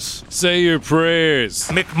caverns. Say your prayers.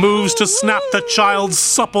 Mick moves to snap the child's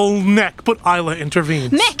supple neck, but Isla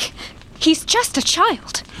intervenes. Mick! He's just a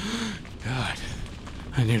child. God,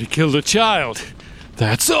 I nearly killed a child.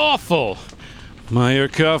 That's awful.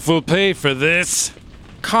 Meyerkoff will pay for this.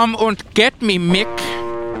 Come and get me, Mick.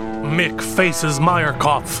 Mick faces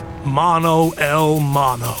Meyerkoff. Mono el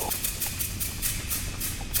mono.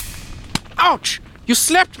 Ouch! You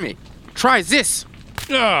slapped me. Try this.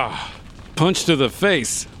 Punch to the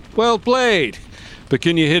face. Well played. But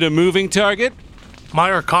can you hit a moving target?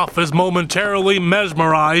 Meyerkoff is momentarily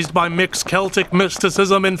mesmerized by Mick's Celtic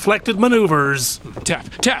mysticism-inflected maneuvers. Tap,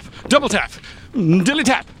 tap, double tap, dilly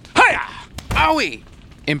tap, hiya! Owie!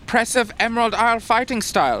 Impressive Emerald Isle fighting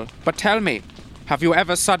style. But tell me, have you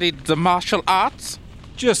ever studied the martial arts?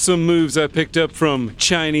 Just some moves I picked up from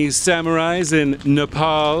Chinese samurais in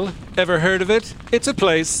Nepal. Ever heard of it? It's a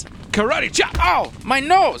place. Karate chop! Ow! My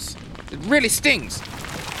nose! It really stings.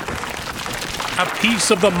 A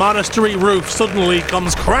piece of the monastery roof suddenly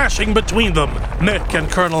comes crashing between them. Mick and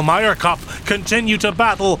Colonel Meyerkoff continue to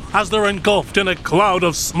battle as they're engulfed in a cloud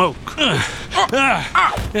of smoke.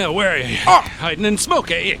 Yeah, where are you? Hiding in smoke,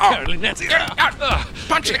 eh? You cowardly Nazi.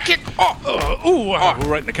 Punch and a kick.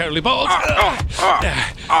 Right in the cowardly balls.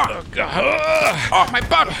 My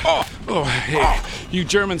butt. Hey, you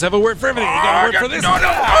Germans have a word for everything. You got a word for this?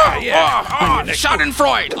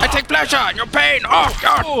 Schadenfreude. I take pleasure in your pain.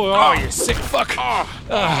 Oh, you sick fuck. My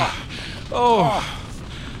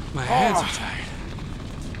hands are tired.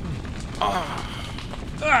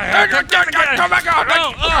 Oh my God!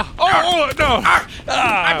 No!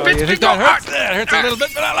 You think that hurts? That hurts a little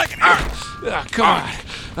bit, but I like it. Come on.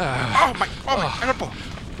 My elbow.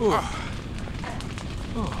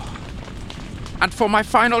 And for my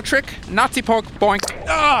final trick, Nazi poke, boink.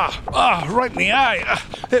 Right in the eye.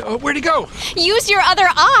 Where'd he go? Use your other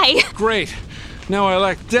eye. Great. Now I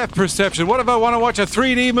lack depth perception. What if I want to watch a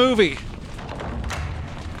 3D movie?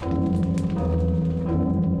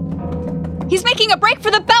 He's making a break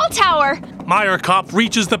for the bell tower. Meyerkoff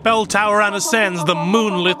reaches the bell tower and ascends the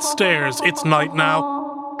moonlit stairs. It's night now.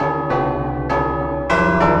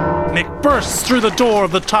 Mick bursts through the door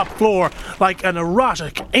of the top floor like an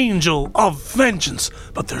erotic angel of vengeance,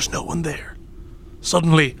 but there's no one there.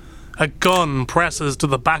 Suddenly, a gun presses to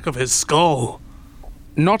the back of his skull.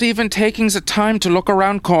 Not even taking the time to look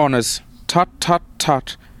around corners. Tut, tut,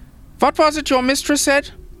 tut. What was it your mistress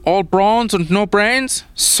said? All brawns and no brains?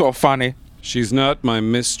 So funny. She's not my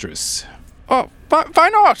mistress. Oh, why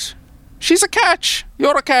not? She's a catch.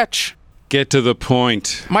 You're a catch. Get to the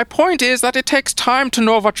point. My point is that it takes time to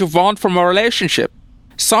know what you want from a relationship.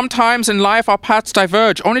 Sometimes in life our paths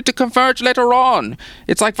diverge, only to converge later on.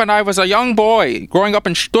 It's like when I was a young boy, growing up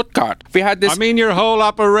in Stuttgart. We had this... I mean your whole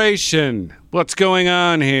operation. What's going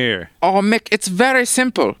on here? Oh, Mick, it's very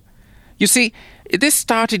simple. You see, this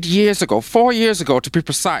started years ago, 4 years ago to be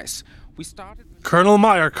precise. Colonel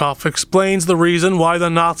Meyerkopf explains the reason why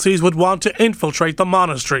the Nazis would want to infiltrate the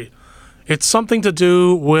monastery. It's something to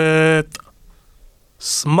do with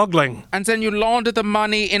smuggling. And then you launder the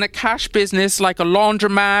money in a cash business like a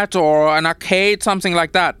laundromat or an arcade, something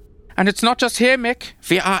like that. And it's not just here, Mick.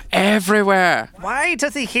 We are everywhere. Why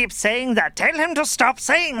does he keep saying that? Tell him to stop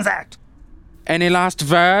saying that. Any last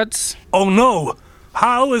words? Oh no!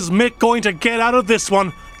 How is Mick going to get out of this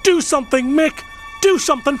one? Do something, Mick! Do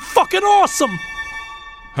something fucking awesome!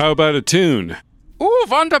 How about a tune? Ooh,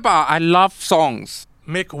 wunderbar. I love songs.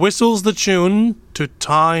 Mick whistles the tune to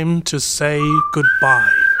Time to Say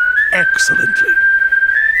Goodbye. Excellently.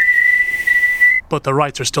 But the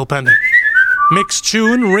rights are still pending. Mick's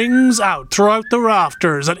tune rings out throughout the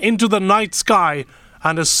rafters and into the night sky,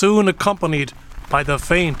 and is soon accompanied by the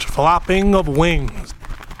faint flapping of wings.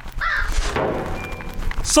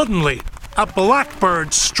 Suddenly, a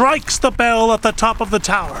blackbird strikes the bell at the top of the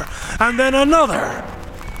tower, and then another.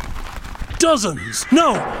 Dozens,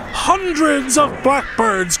 no, hundreds of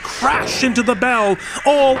blackbirds crash into the bell,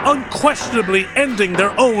 all unquestionably ending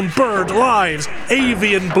their own bird lives.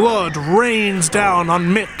 Avian blood rains down on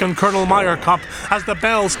Mick and Colonel Meyerkopf as the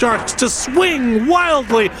bell starts to swing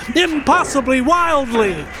wildly, impossibly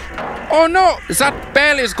wildly. Oh no, that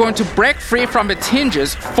bell is going to break free from its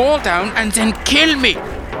hinges, fall down, and then kill me.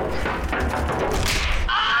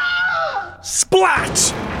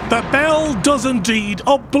 Splat! The bell does indeed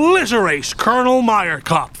obliterate Colonel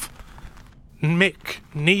Meyerkopf. Mick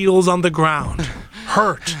kneels on the ground,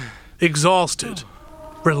 hurt, exhausted,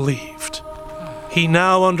 relieved. He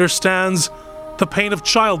now understands the pain of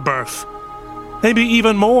childbirth, maybe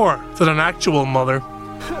even more than an actual mother.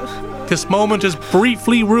 This moment is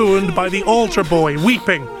briefly ruined by the altar boy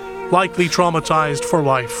weeping, likely traumatized for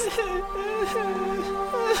life.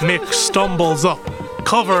 Mick stumbles up,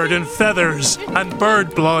 covered in feathers and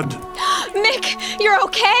bird blood. Mick, you're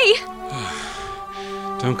okay?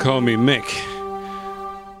 Don't call me Mick.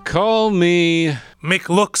 Call me... Mick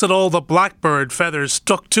looks at all the blackbird feathers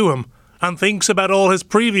stuck to him and thinks about all his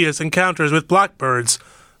previous encounters with blackbirds,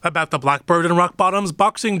 about the Blackbird in Rock Bottom's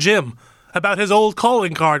boxing gym, about his old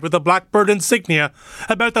calling card with the Blackbird insignia,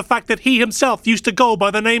 about the fact that he himself used to go by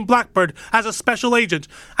the name Blackbird as a special agent,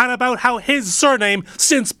 and about how his surname,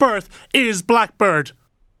 since birth, is Blackbird.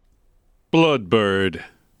 Bloodbird.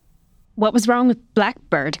 What was wrong with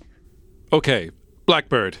Blackbird? Okay,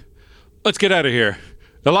 Blackbird. Let's get out of here.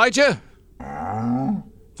 Elijah?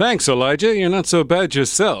 Thanks, Elijah. You're not so bad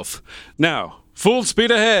yourself. Now, full speed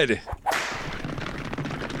ahead.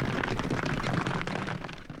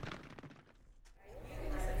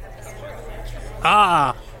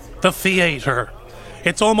 Ah, the theater.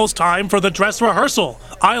 It's almost time for the dress rehearsal.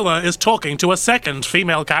 Isla is talking to a second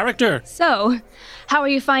female character. So, how are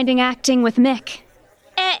you finding acting with Mick?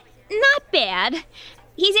 Not bad.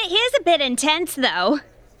 He is a bit intense, though.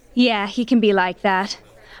 Yeah, he can be like that.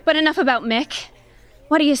 But enough about Mick.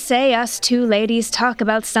 What do you say us two ladies talk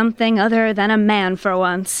about something other than a man for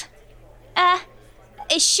once?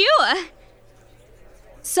 Sure.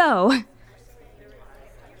 So,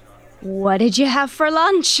 what did you have for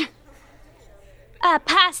lunch?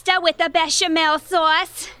 Pasta with a bechamel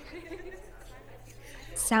sauce.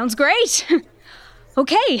 Sounds great.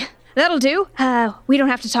 Okay, that'll do. We don't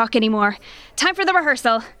have to talk anymore. Time for the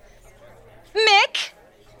rehearsal. Mick?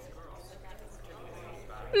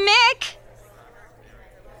 Mick?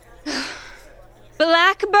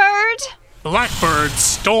 Blackbird? Blackbird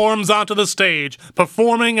storms onto the stage,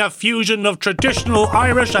 performing a fusion of traditional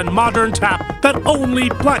Irish and modern tap that only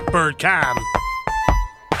Blackbird can.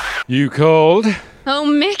 You called? Oh,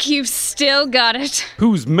 Mick, you've still got it.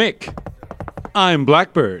 Who's Mick? I'm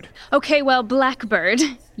Blackbird. Okay, well, Blackbird,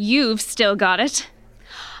 you've still got it.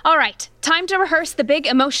 All right, time to rehearse the big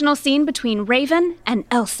emotional scene between Raven and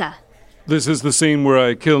Elsa. This is the scene where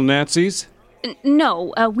I kill Nazis?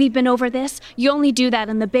 No, we've been over this. You only do that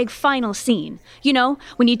in the big final scene. You know,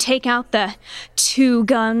 when you take out the 2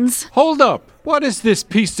 guns. Hold up! What is this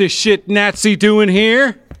piece of shit Nazi doing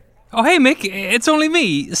here? Oh, hey, Mick, it's only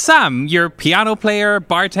me, Sam, your piano player,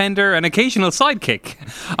 bartender, and occasional sidekick.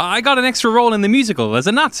 I got an extra role in the musical as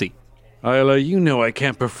a Nazi. Isla, you know I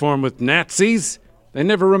can't perform with Nazis. They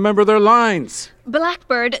never remember their lines.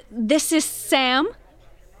 Blackbird, this is Sam.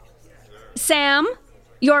 Sam,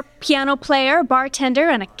 your piano player, bartender,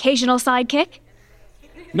 and occasional sidekick?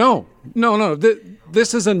 No.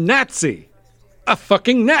 This is a Nazi. A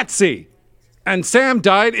fucking Nazi. And Sam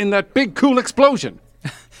died in that big cool explosion.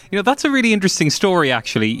 You know, that's a really interesting story,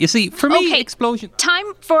 actually. You see, for me, Okay, explosion...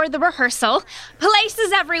 time for the rehearsal.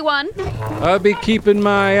 Places, everyone. I'll be keeping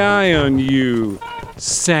my eye on you,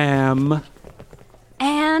 Sam.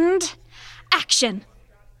 And action.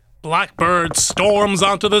 Blackbird storms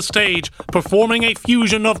onto the stage, performing a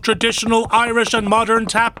fusion of traditional Irish and modern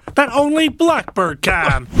tap that only Blackbird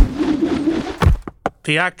can.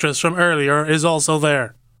 The actress from earlier is also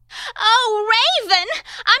there. Oh, Raven!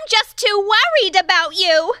 I'm just too worried about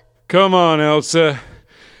you. Come on, Elsa.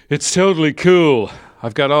 It's totally cool.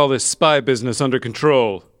 I've got all this spy business under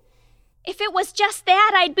control. If it was just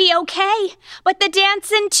that, I'd be okay. But the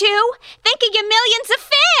dancing too? Think of your millions of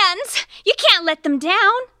fans! You can't let them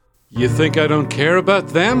down. You think I don't care about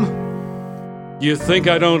them? You think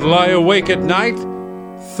I don't lie awake at night?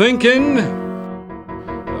 Thinking?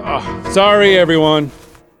 Oh, sorry, everyone.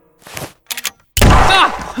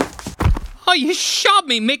 Oh, you shot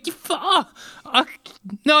me, Mick.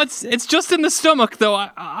 No, it's just in the stomach, though.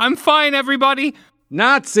 I'm fine, everybody.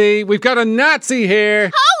 Nazi! We've got a Nazi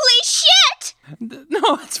here! Holy shit!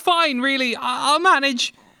 No, it's fine, really. I'll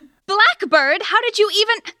manage. Blackbird, how did you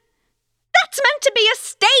even... That's meant to be a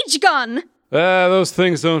stage gun! Those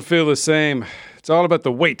things don't feel the same. It's all about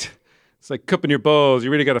the weight. It's like cupping your balls.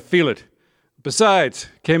 You really gotta feel it. Besides,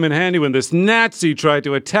 came in handy when this Nazi tried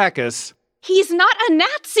to attack us. He's not a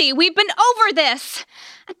Nazi. We've been over this.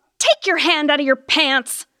 Take your hand out of your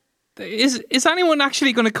pants. Is anyone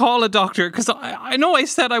actually going to call a doctor? Because I know I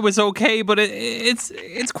said I was okay, but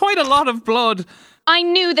it's quite a lot of blood. I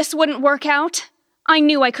knew this wouldn't work out. I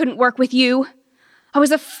knew I couldn't work with you. I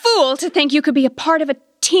was a fool to think you could be a part of a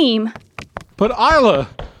team. But Isla,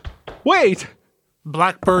 wait!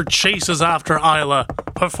 Blackbird chases after Isla,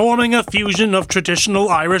 performing a fusion of traditional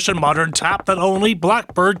Irish and modern tap that only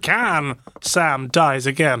Blackbird can. Sam dies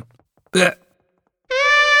again.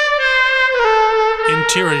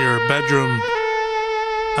 Interior bedroom.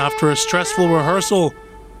 After a stressful rehearsal,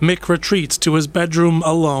 Mick retreats to his bedroom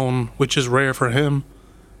alone, which is rare for him.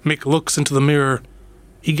 Mick looks into the mirror.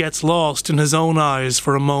 He gets lost in his own eyes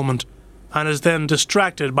for a moment, and is then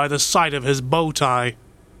distracted by the sight of his bow tie.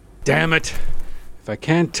 Damn it. If I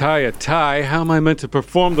can't tie a tie, how am I meant to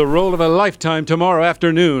perform the role of a lifetime tomorrow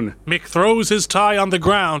afternoon? Mick throws his tie on the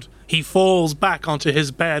ground. He falls back onto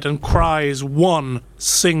his bed and cries one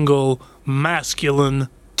single masculine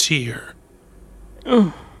tear.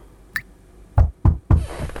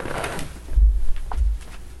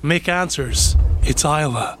 Mick answers. It's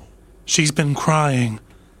Isla. She's been crying,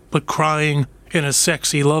 but crying in a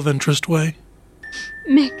sexy love interest way.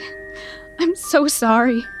 Mick, I'm so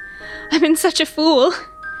sorry. I've been such a fool.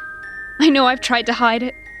 I know I've tried to hide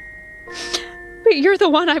it. But you're the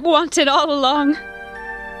one I've wanted all along.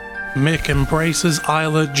 Mick embraces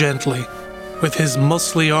Isla gently, with his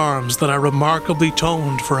muscly arms that are remarkably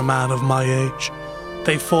toned for a man of my age.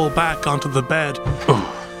 They fall back onto the bed,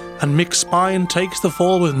 and Mick's spine takes the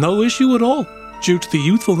fall with no issue at all, due to the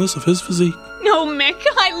youthfulness of his physique. No, Mick,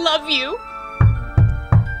 I love you.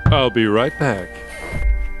 I'll be right back.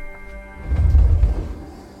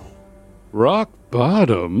 Rock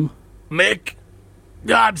bottom? Mick,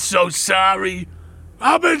 I'm so sorry.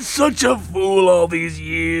 I've been such a fool all these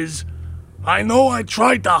years. I know I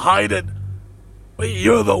tried to hide it, but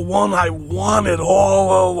you're the one I wanted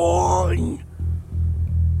all along.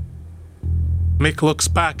 Mick looks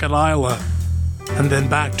back at Isla, and then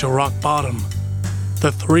back to rock bottom.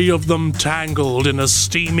 The three of them tangled in a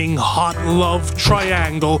steaming hot love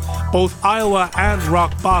triangle. Both Isla and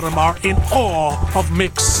rock bottom are in awe of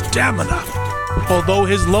Mick's stamina. Although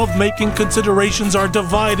his love-making considerations are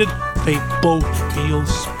divided, they both feel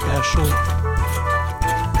special.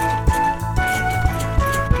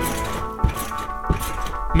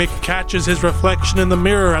 Mick catches his reflection in the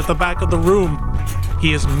mirror at the back of the room.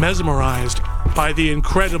 He is mesmerized by the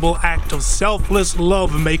incredible act of selfless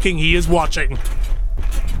love-making he is watching.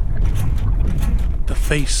 The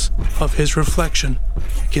face of his reflection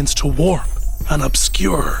begins to warp and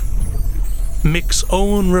obscure. Mick's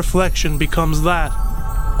own reflection becomes that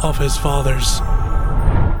of his father's.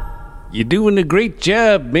 You're doing a great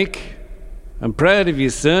job, Mick. I'm proud of you,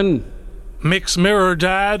 son. Mick's mirror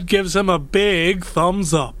dad gives him a big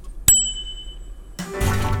thumbs up.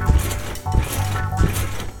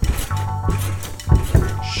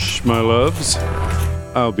 Shh, my loves.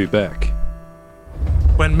 I'll be back.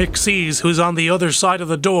 When Mick sees who's on the other side of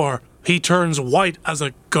the door, he turns white as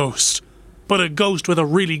a ghost. But a ghost with a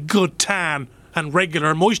really good tan and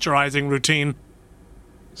regular moisturizing routine.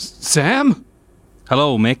 Sam?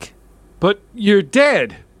 Hello, Mick. But you're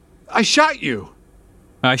dead. I shot you.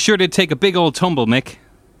 I sure did take a big old tumble, Mick.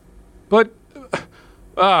 But,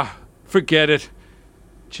 forget it.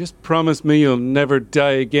 Just promise me you'll never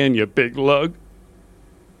die again, you big lug.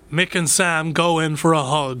 Mick and Sam go in for a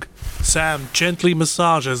hug. Sam gently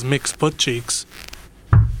massages Mick's butt cheeks.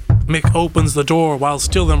 Mick opens the door while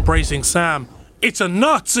still embracing Sam. It's a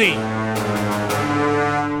Nazi!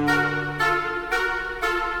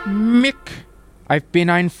 Mick, I've been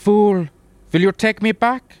ein fool. Will you take me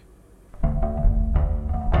back?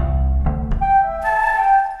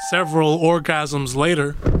 Several orgasms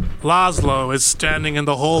later, Laszlo is standing in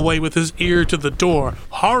the hallway with his ear to the door,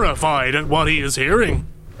 horrified at what he is hearing.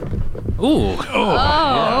 Ooh.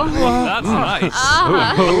 Oh. That's nice.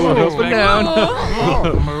 Up and down.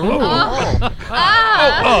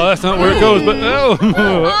 Oh, that's not where it goes, but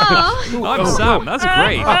I'm Sam. That's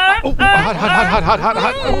great. Hot.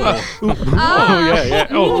 Oh, yeah.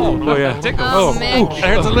 Oh, yeah. Tickles. Oh, it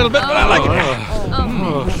hurts a little bit, but I like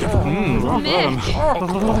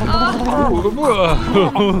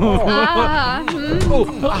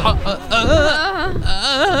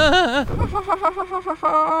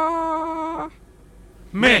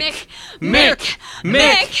Mick! Mick!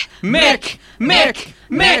 Mick! Mick! Mick!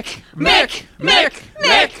 Mick! Mick! Mick!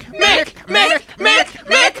 Mick! Mick! Mick! Mick!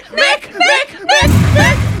 Mick! Mick!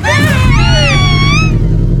 Mick!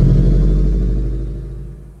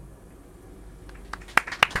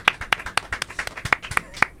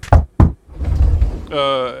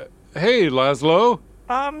 Hey, Laszlo.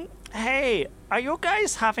 Hey, are you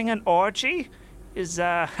guys having an orgy? Is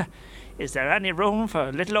there any room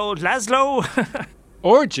for little old Laszlo?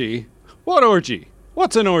 Orgy? What orgy?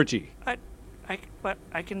 What's an orgy?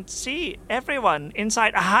 I can see everyone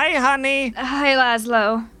inside. Hi, honey. Hi,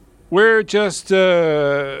 Laszlo. We're just,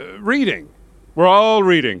 reading. We're all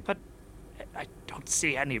reading. But I don't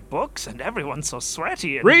see any books, and everyone's so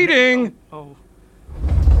sweaty. And Reading! Oh.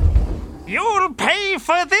 You'll pay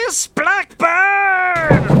for this,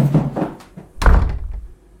 Blackbird!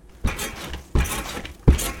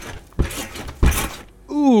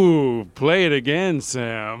 Ooh, play it again,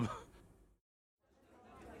 Sam.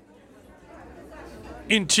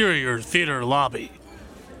 Interior theater lobby.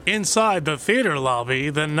 Inside the theater lobby,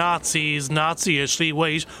 the Nazis Nazi-ishly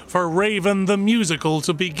wait for Raven the musical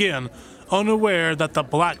to begin, unaware that the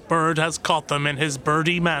Blackbird has caught them in his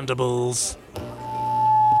birdie mandibles.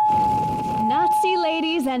 Nazi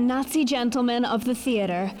ladies and Nazi gentlemen of the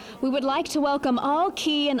theater, we would like to welcome all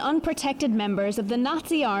key and unprotected members of the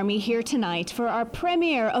Nazi army here tonight for our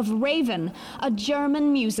premiere of Raven, a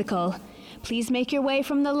German musical. Please make your way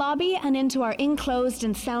from the lobby and into our enclosed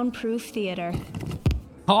and soundproof theater.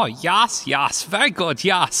 Oh, yes, very good,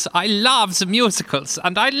 yes. I love the musicals,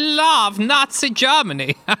 and I love Nazi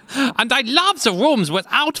Germany, and I love the rooms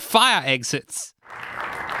without fire exits.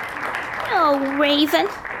 Oh, Raven,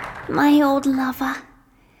 my old lover.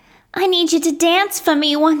 I need you to dance for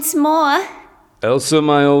me once more. Elsa,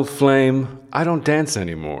 my old flame, I don't dance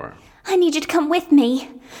anymore. I need you to come with me.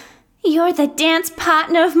 You're the dance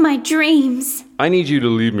partner of my dreams. I need you to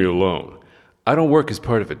leave me alone. I don't work as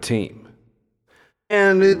part of a team.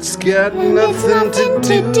 And it's got nothing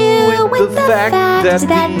to do with the fact that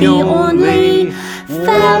the only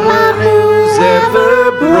fella who's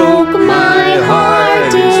ever broke my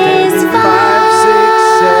heart is 5,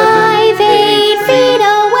 6, 7, 8 feet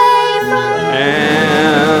away from me.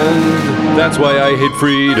 And that's why I hate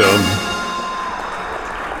freedom.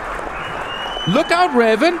 Look out,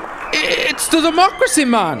 Raven. It's the democracy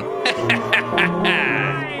man.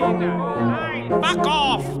 Fuck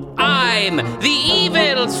off! I'm the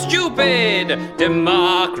evil, stupid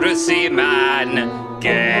democracy man.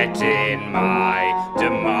 Get in my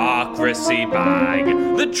democracy bag.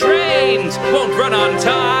 The trains won't run on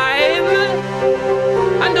time,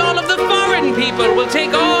 and all of the foreign people will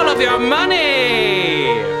take all of your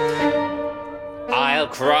money. I'll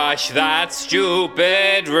crush that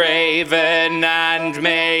stupid Raven and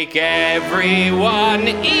make everyone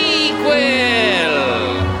equal.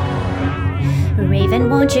 Raven,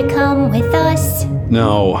 won't you come with us?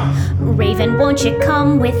 No. Raven, won't you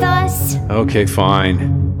come with us? Okay,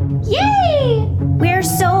 fine. Yay! We're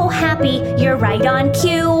so happy you're right on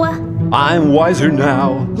cue. I'm wiser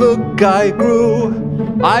now. Look, I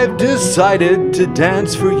grew. I've decided to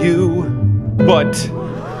dance for you. But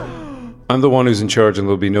I'm the one who's in charge, and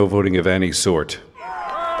there'll be no voting of any sort.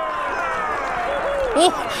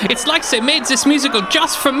 Oh, it's like they made this musical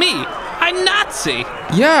just for me. I A Nazi?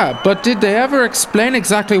 Yeah, but did they ever explain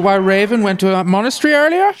exactly why Raven went to a monastery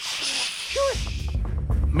earlier?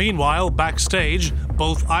 Meanwhile, backstage,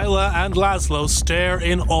 both Isla and Laszlo stare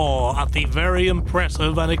in awe at the very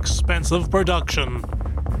impressive and expensive production.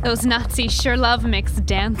 Those Nazis sure love Mick's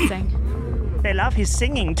dancing. They love his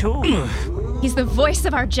singing, too. He's the voice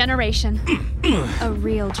of our generation. A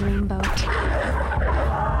real dreamboat.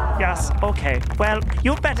 Yes, okay. Well,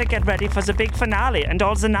 you better get ready for the big finale and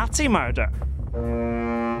all the Nazi murder.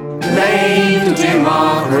 Blame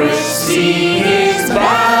democracy is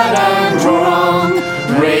bad and wrong.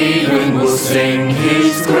 Raven will sing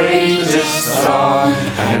his greatest song,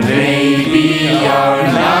 and maybe our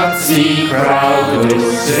Nazi crowd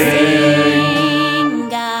will sing.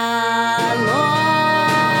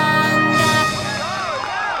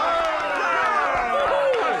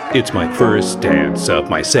 It's my first dance of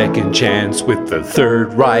my second chance with the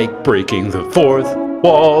Third Reich breaking the fourth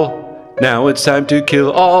wall. Now it's time to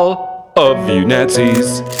kill all of you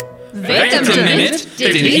Nazis. Wait a minute,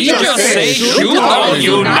 did he just say shoot all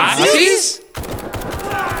you Nazis?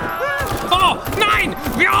 Oh, nein!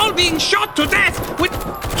 We're all being shot to death with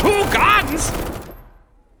 2 guns!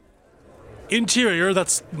 Interior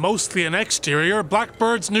that's mostly an exterior,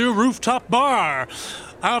 Blackbird's new rooftop bar.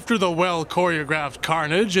 After the well-choreographed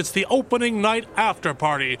carnage, it's the opening night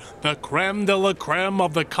after-party, the creme de la creme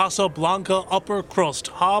of the Casablanca upper crust,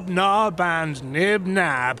 hobnob and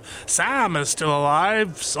nib-nab. Sam is still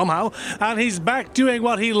alive, somehow, and he's back doing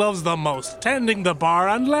what he loves the most, tending the bar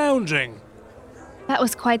and lounging. That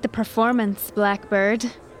was quite the performance, Blackbird.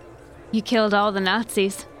 You killed all the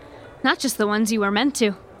Nazis. Not just the ones you were meant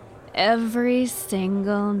to. Every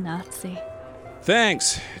single Nazi.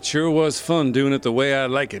 Thanks. It sure was fun doing it the way I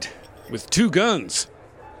like it. With 2 guns.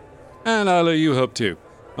 And I'll let you hope too.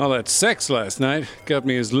 All that sex last night got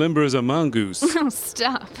me as limber as a mongoose. Oh,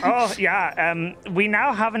 stop. Oh, yeah, we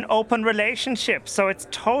now have an open relationship, so it's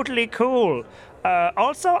totally cool.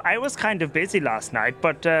 Also, I was kind of busy last night,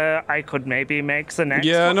 but I could maybe make the next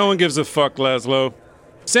Yeah, one. no one gives a fuck, Laszlo.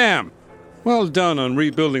 Sam, well done on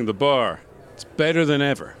rebuilding the bar. It's better than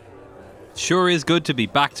ever. Sure is good to be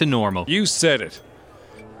back to normal. You said it.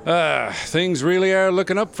 Things really are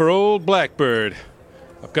looking up for old Blackbird.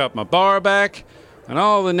 I've got my bar back, and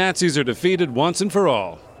all the Nazis are defeated once and for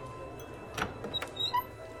all.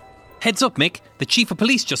 Heads up, Mick. The chief of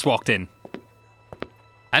police just walked in.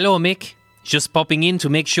 Hello, Mick. Just popping in to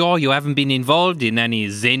make sure you haven't been involved in any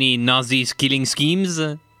zany Nazi killing schemes.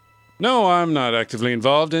 No, I'm not actively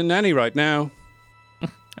involved in any right now.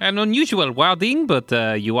 An unusual wording, but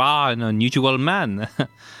you are an unusual man.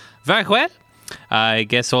 Very well. I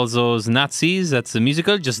guess all those Nazis at the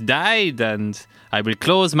musical just died, and I will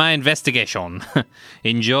close my investigation.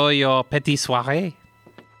 Enjoy your petit soirée.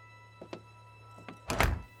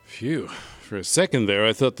 Phew. For a second there,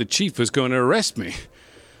 I thought the chief was going to arrest me.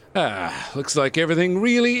 Looks like everything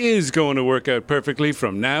really is going to work out perfectly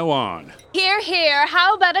from now on. Here, here,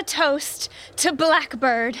 how about a toast to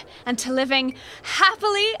Blackbird and to living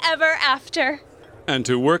happily ever after? And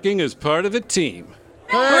to working as part of a team.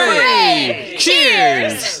 Hooray!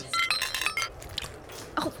 Cheers!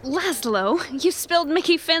 Oh, Laszlo, you spilled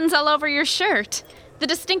Mickey Fins all over your shirt. The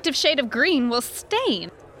distinctive shade of green will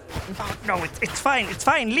stain. Oh, no, it's fine,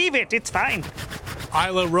 leave it, it's fine.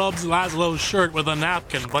 Isla rubs Laszlo's shirt with a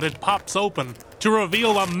napkin, but it pops open to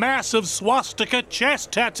reveal a massive swastika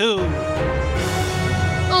chest tattoo.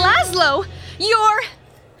 Laszlo, you're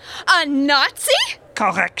a Nazi?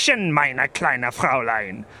 Correction, meine kleine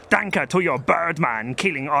Fraulein. Danke to your birdman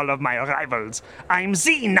killing all of my rivals. I'm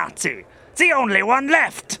the Nazi, the only one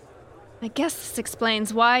left. I guess this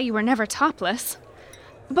explains why you were never topless.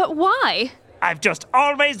 But why? I've just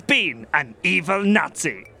always been an evil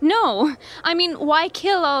Nazi. No, I mean, why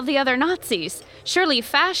kill all the other Nazis? Surely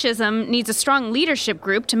fascism needs a strong leadership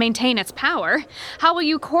group to maintain its power. How will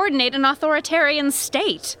you coordinate an authoritarian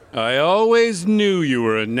state? I always knew you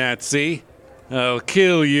were a Nazi. I'll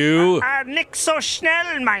kill you. Nix so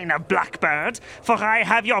schnell, meine Blackbird, for I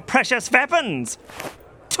have your precious weapons.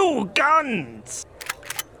 2 guns.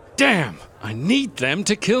 Damn, I need them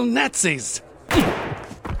to kill Nazis.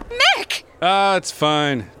 Mick! It's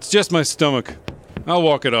fine. It's just my stomach. I'll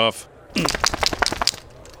walk it off.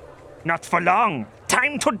 Not for long.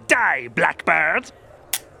 Time to die, Blackbird.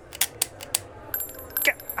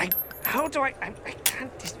 How do I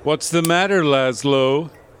can't... What's the matter, Laszlo?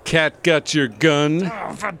 Cat got your gun?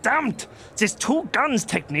 Oh, verdammt! This 2 guns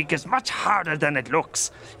technique is much harder than it looks.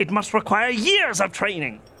 It must require years of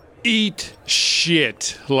training. Eat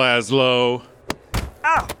shit, Laszlo.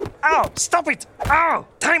 Ow! Stop it! Ow!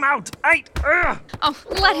 Time out! Oh,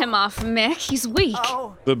 let him off, Mick. He's weak.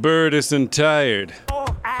 The bird isn't tired.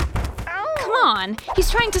 Come on. He's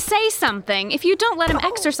trying to say something. If you don't let him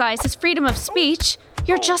exercise his freedom of speech,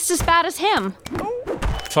 you're just as bad as him.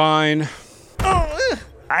 Fine.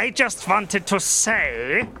 I just wanted to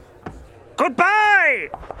say... goodbye!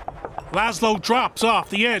 Laszlo drops off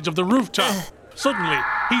the edge of the rooftop. Suddenly,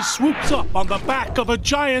 he swoops up on the back of a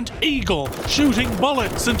giant eagle, shooting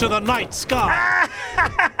bullets into the night sky.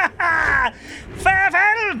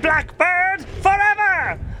 Farewell, Blackbird,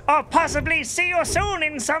 forever! Or possibly see you soon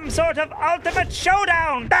in some sort of ultimate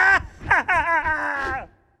showdown!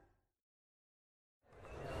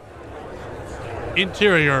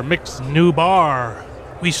 Interior Mick's new bar.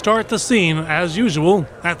 We start the scene, as usual,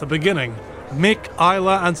 at the beginning. Mick,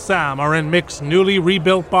 Isla, and Sam are in Mick's newly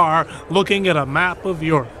rebuilt bar, looking at a map of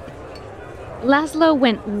Europe. Laszlo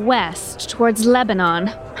went west towards Lebanon.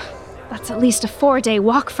 That's at least a 4-day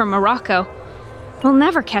walk from Morocco. We'll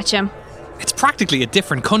never catch him. It's practically a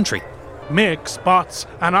different country. Mick spots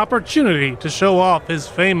an opportunity to show off his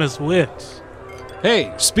famous wit.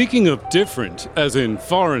 Hey, speaking of different, as in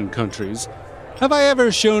foreign countries, have I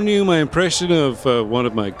ever shown you my impression of one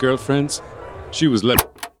of my girlfriends? She was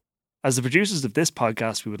As the producers of this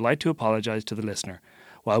podcast, we would like to apologise to the listener.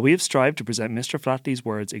 While we have strived to present Mr. Flatley's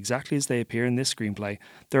words exactly as they appear in this screenplay,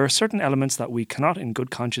 there are certain elements that we cannot in good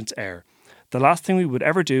conscience air. The last thing we would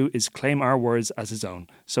ever do is claim our words as his own,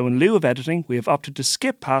 so in lieu of editing, we have opted to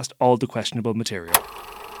skip past all the questionable material.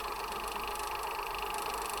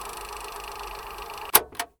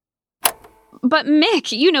 But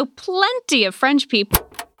Mick, you know plenty of French people.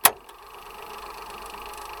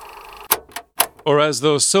 Or as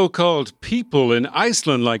those so-called people in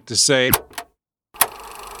Iceland like to say...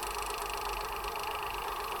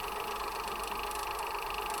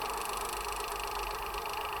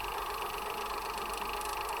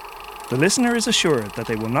 The listener is assured that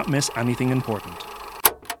they will not miss anything important.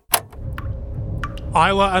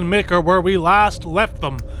 Isla and Mick are where we last left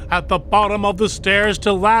them, at the bottom of the stairs to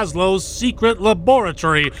Laszlo's secret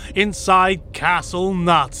laboratory inside Castle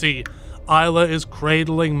Nazi. Isla is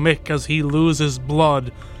cradling Mick as he loses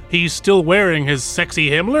blood. He's still wearing his sexy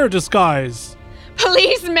Himmler disguise.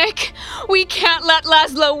 Please, Mick. We can't let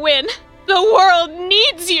Laszlo win. The world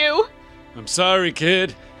needs you. I'm sorry,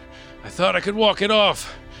 kid. I thought I could walk it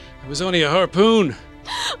off. It was only a harpoon.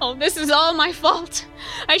 Oh, this is all my fault.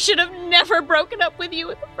 I should have never broken up with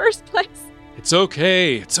you in the first place. It's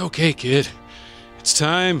okay, kid. It's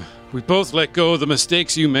time we both let go of the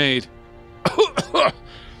mistakes you made.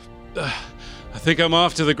 I think I'm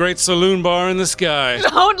off to the great saloon bar in the sky.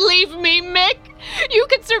 Don't leave me, Mick. You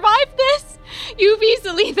can survive this. You've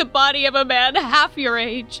easily the body of a man half your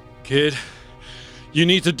age. Kid, you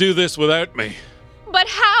need to do this without me. But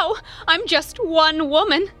how? I'm just one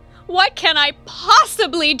woman. What can I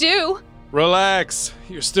possibly do? Relax.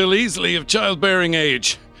 You're still easily of childbearing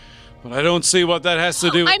age. But I don't see what that has to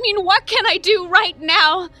do... I mean, what can I do right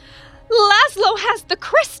now? Laszlo has the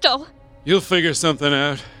crystal. You'll figure something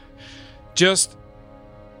out. Just...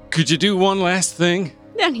 could you do one last thing?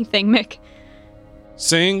 Anything, Mick.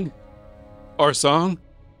 Sing our song?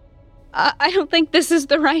 I don't think this is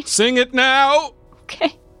the right... Sing it now!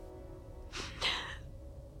 Okay.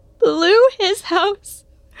 Blew his house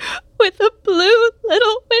with a blue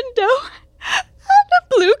little window and a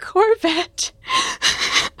blue Corvette.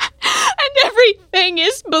 And everything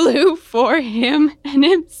is blue for him and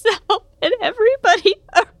himself and everybody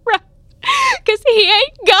around. 'Cause he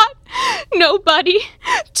ain't got nobody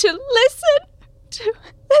to listen to.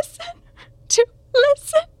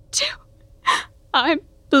 I'm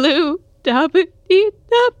blue,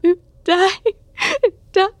 da-boo-dee-da-boo-die,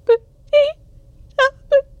 da-boo-dee,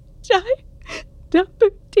 da-boo-die,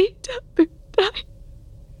 da-boo-dee-da-boo-die,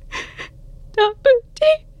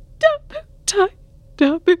 da-boo-dee, da-boo-die,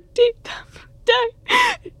 da-boo-dee, da-boo-die,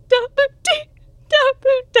 da-boo-dee,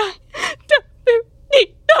 da-boo-die,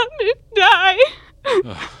 da-boo-dee, da-boo-die.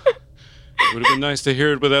 It would have been nice to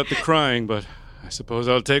hear it without the crying, but I suppose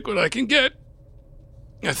I'll take what I can get.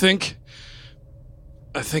 I think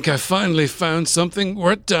I finally found something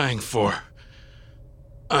worth dying for.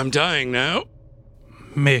 I'm dying now.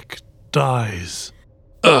 Mick dies.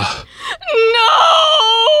 No!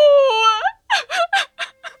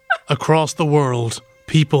 Across the world,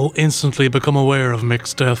 people instantly become aware of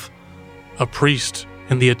Mick's death. A priest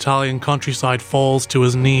in the Italian countryside falls to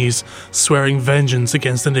his knees, swearing vengeance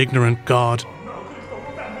against an ignorant god.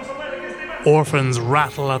 Orphans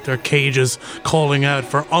rattle out their cages, calling out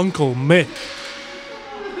for Uncle Mick.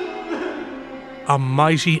 A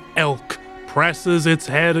mighty elk presses its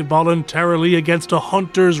head involuntarily against a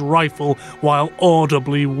hunter's rifle while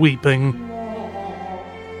audibly weeping.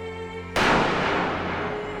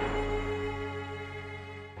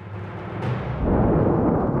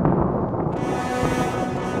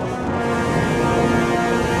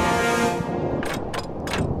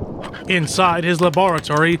 Inside his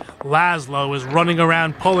laboratory, Laszlo is running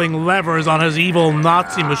around pulling levers on his evil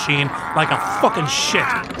Nazi machine like a fucking shit.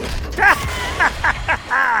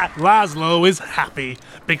 Laszlo is happy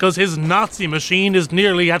because his Nazi machine is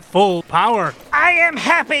nearly at full power. I am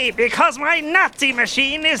happy because my Nazi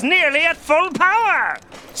machine is nearly at full power.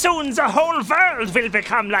 Soon the whole world will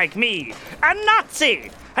become like me, a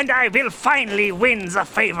Nazi, and I will finally win the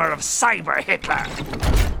favor of Cyber Hitler.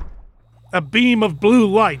 A beam of blue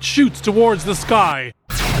light shoots towards the sky.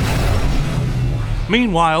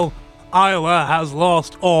 Meanwhile, Isla has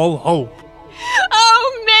lost all hope.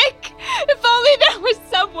 Oh, Mick! If only there was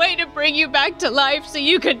some way to bring you back to life so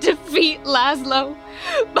you could defeat Laszlo.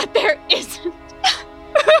 But there isn't.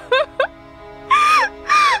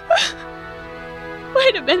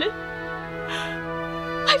 Wait a minute.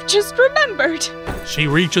 I've just remembered. She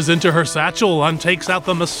reaches into her satchel and takes out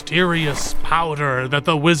the mysterious powder that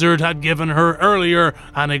the wizard had given her earlier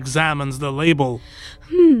and examines the label.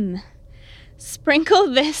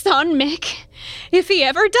 Sprinkle this on Mick if he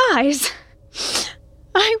ever dies.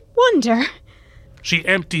 I wonder. She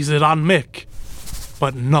empties it on Mick,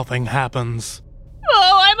 but nothing happens.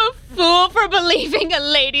 Oh, I'm a fool for believing a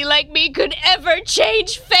lady like me could ever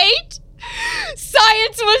change fate.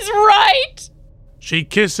 Science was right. She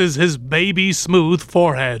kisses his baby-smooth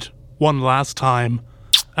forehead one last time.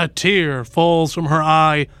 A tear falls from her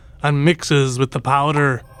eye and mixes with the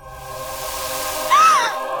powder.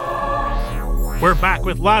 We're back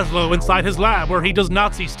with Laszlo inside his lab where he does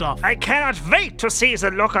Nazi stuff. I cannot wait to see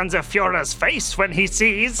the look on the Führer's face when he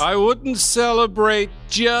sees... I wouldn't celebrate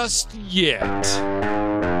just yet.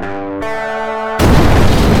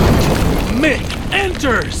 Mick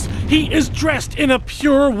enters! He is dressed in a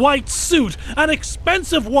pure white suit, an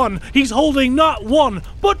expensive one. He's holding not one,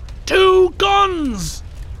 but 2 guns!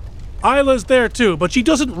 Isla's there too, but she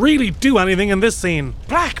doesn't really do anything in this scene.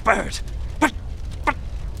 Blackbird!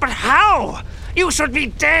 But how? You should be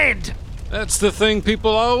dead! That's the thing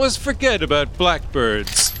people always forget about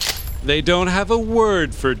blackbirds. They don't have a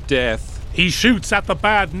word for death. He shoots at the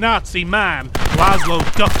bad Nazi man. Laszlo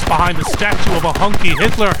ducks behind the statue of a hunky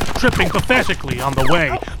Hitler, tripping pathetically on the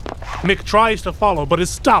way. Mick tries to follow, but is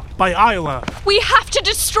stopped by Isla. We have to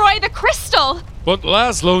destroy the crystal! But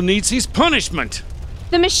Laszlo needs his punishment.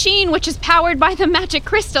 The machine, which is powered by the magic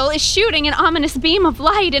crystal, is shooting an ominous beam of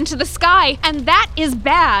light into the sky, and that is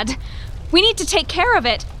bad. We need to take care of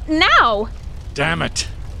it, now! Damn it.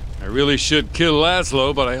 I really should kill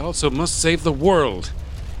Laszlo, but I also must save the world.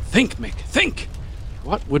 Think, Mick, think!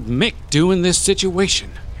 What would Mick do in this situation?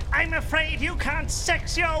 I'm afraid you can't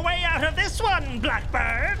sex your way out of this one,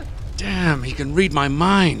 Blackbird! Damn, he can read my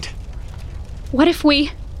mind. What if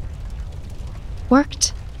we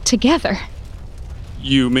worked together?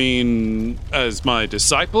 You mean as my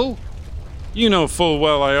disciple? You know full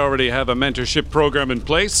well I already have a mentorship program in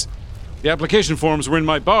place. The application forms were in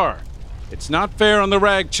my bar. It's not fair on the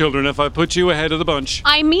rag children if I put you ahead of the bunch.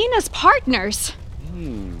 I mean as partners.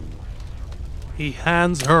 He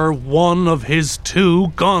hands her one of his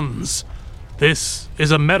 2 guns. This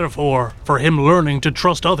is a metaphor for him learning to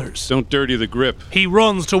trust others. Don't dirty the grip. He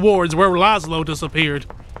runs towards where Laszlo disappeared.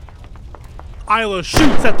 Isla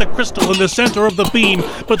shoots at the crystal in the center of the beam,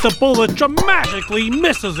 but the bullet dramatically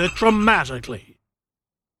misses it dramatically.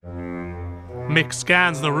 Mick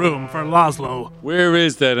scans the room for Laszlo. Where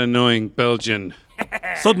is that annoying Belgian?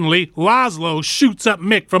 Suddenly, Laszlo shoots at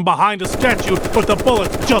Mick from behind a statue, but the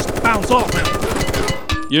bullets just bounce off him.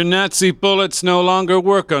 Your Nazi bullets no longer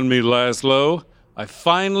work on me, Laszlo. I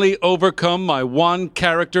finally overcome my one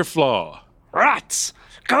character flaw. Rats!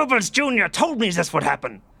 Goebbels Jr. told me this would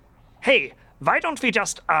happen. Hey, why don't we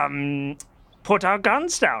just, put our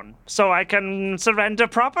guns down so I can surrender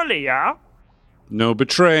properly, yeah? No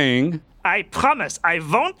betraying. I promise I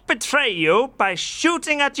won't betray you by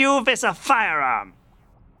shooting at you with a firearm.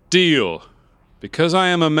 Deal. Because I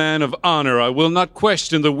am a man of honor, I will not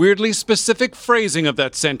question the weirdly specific phrasing of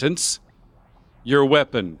that sentence. Your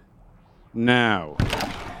weapon. Now.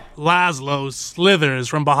 Laszlo slithers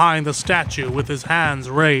from behind the statue with his hands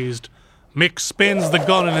raised. Mick spins the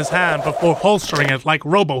gun in his hand before holstering it like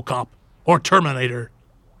RoboCop or Terminator.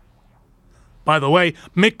 By the way,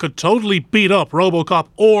 Mick could totally beat up RoboCop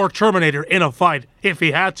or Terminator in a fight if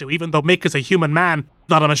he had to, even though Mick is a human man,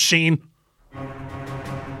 not a machine.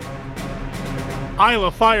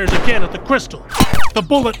 Isla fires again at the crystal. The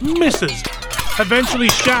bullet misses, eventually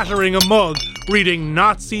shattering a mug reading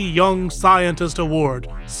Nazi Young Scientist Award,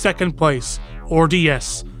 2nd place,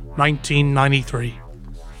 ODS, 1993.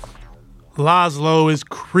 Laszlo is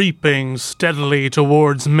creeping steadily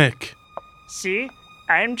towards Mick. See,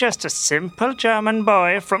 I'm just a simple German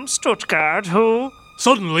boy from Stuttgart who...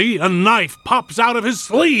 Suddenly, a knife pops out of his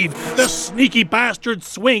sleeve. The sneaky bastard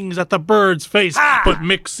swings at the bird's face, but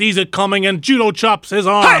Mick sees it coming and judo chops his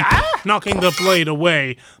arm, knocking the blade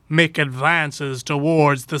away. Mick advances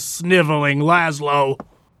towards the sniveling Laszlo.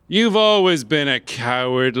 You've always been a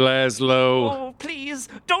coward, Laszlo. Oh, please,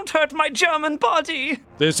 don't hurt my German body.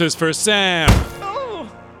 This is for Sam.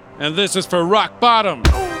 Oh. And this is for Rock Bottom.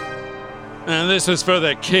 And this is for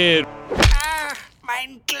the kid.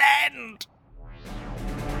 Mein Gland.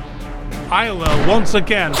 Isla once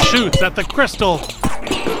again shoots at the crystal.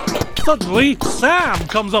 Suddenly, Sam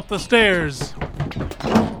comes up the stairs.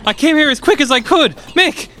 I came here as quick as I could.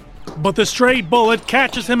 Mick! But the stray bullet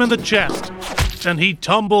catches him in the chest, and he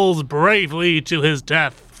tumbles bravely to his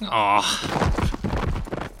death. Oh,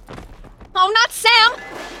 not Sam!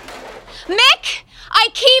 Mick! I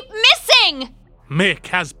keep missing! Mick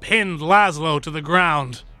has pinned Laszlo to the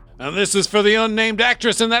ground. And this is for the unnamed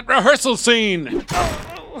actress in that rehearsal scene.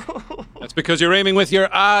 That's because you're aiming with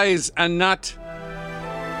your eyes and not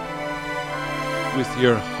with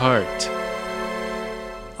your heart.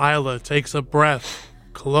 Isla takes a breath,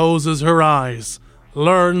 closes her eyes,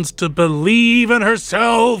 learns to believe in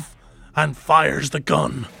herself, and fires the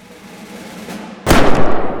gun.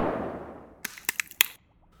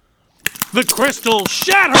 The crystal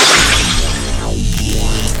shatters!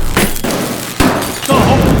 The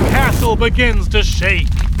whole castle begins to shake.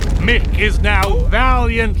 Mick is now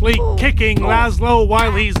valiantly kicking Laszlo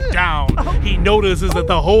while he's down. He notices that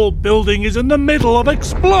the whole building is in the middle of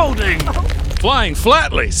exploding. Flying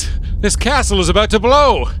flatleys! This castle is about to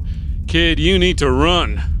blow! Kid, you need to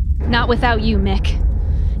run. Not without you, Mick.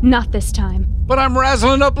 Not this time. But I'm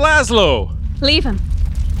razzling up Laszlo! Leave him.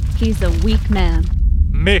 He's a weak man.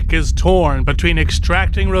 Mick is torn between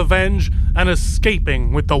extracting revenge and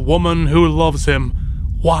escaping with the woman who loves him.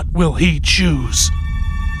 What will he choose?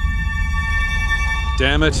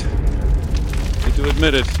 Damn it. I hate to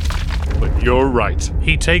admit it, but you're right.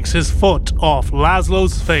 He takes his foot off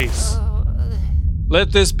Laszlo's face.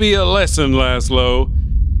 Let this be a lesson, Laszlo.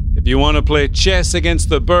 If you want to play chess against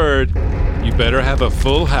the bird, you better have a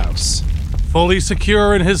full house. Fully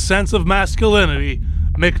secure in his sense of masculinity,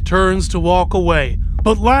 Mick turns to walk away,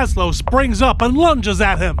 but Laszlo springs up and lunges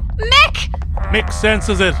at him. Mick! Mick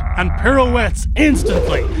senses it and pirouettes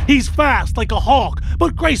instantly. He's fast like a hawk,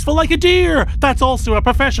 but graceful like a deer. That's also a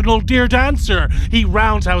professional deer dancer. He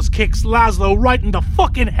roundhouse kicks Laszlo right in the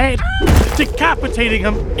fucking head, decapitating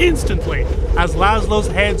him instantly. As Laszlo's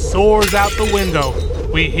head soars out the window,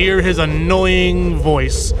 we hear his annoying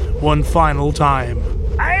voice one final time.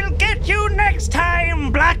 I'll get you next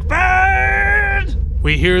time, Blackbird!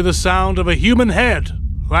 We hear the sound of a human head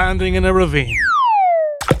landing in a ravine.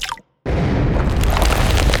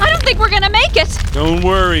 I don't think we're gonna make it! Don't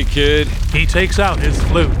worry, kid. He takes out his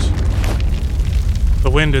flute, the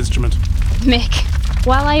wind instrument. Mick,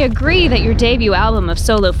 while I agree that your debut album of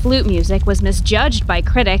solo flute music was misjudged by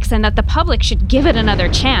critics and that the public should give it another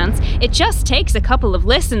chance, it just takes a couple of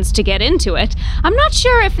listens to get into it. I'm not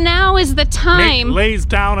sure if now is the time. Mick lays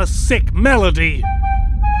down a sick melody.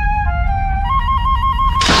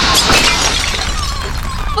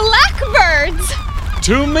 Blackbirds!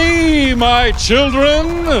 To me, my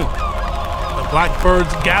children! The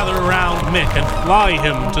blackbirds gather around Mick and fly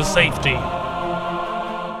him to safety.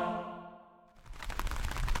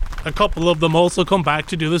 A couple of them also come back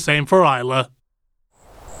to do the same for Isla.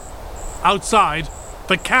 Outside,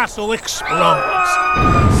 the castle explodes,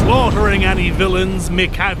 slaughtering any villains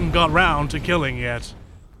Mick hadn't got round to killing yet.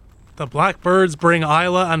 The blackbirds bring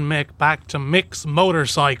Isla and Mick back to Mick's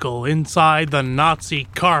motorcycle inside the Nazi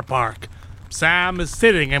car park. Sam is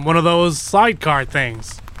sitting in one of those sidecar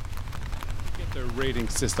things. Get their rating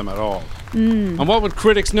system at all. And what would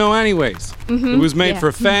critics know anyways? It was made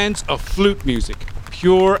for fans of flute music.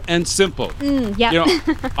 Pure and simple. Yeah. You know,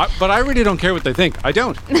 but I really don't care what they think. I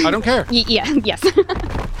don't care. Yes.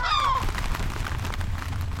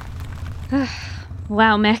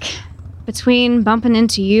 Wow, Mick. Between bumping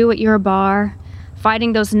into you at your bar,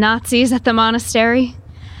 fighting those Nazis at the monastery,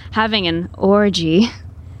 having an orgy,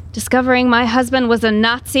 discovering my husband was a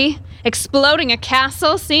Nazi, exploding a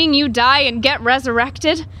castle, seeing you die and get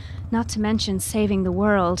resurrected, not to mention saving the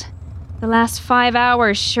world. The last 5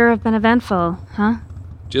 hours sure have been eventful, huh?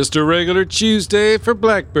 Just a regular Tuesday for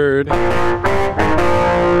Blackbird.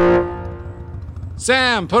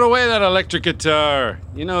 Sam, put away that electric guitar.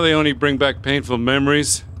 You know they only bring back painful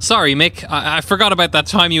memories. Sorry, Mick. I forgot about that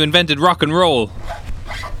time you invented rock and roll.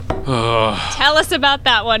 Tell us about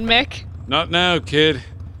that one, Mick. Not now, kid.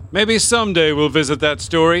 Maybe someday we'll visit that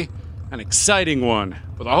story. An exciting one,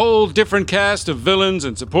 with a whole different cast of villains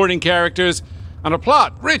and supporting characters, and a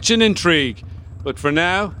plot rich in intrigue. But for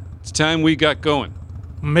now, it's time we got going.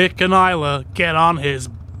 Mick and Isla get on his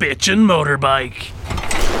bitchin' motorbike.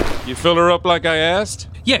 You fill her up like I asked?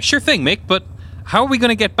 Yeah, sure thing, Mick, but how are we going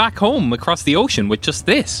to get back home across the ocean with just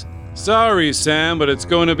this? Sorry, Sam, but it's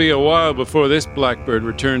going to be a while before this Blackbird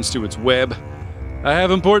returns to its web. I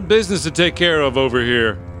have important business to take care of over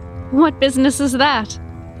here. What business is that?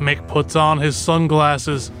 Mick puts on his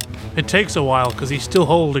sunglasses. It takes a while because he's still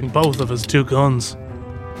holding both of his 2 guns.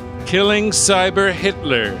 Killing Cyber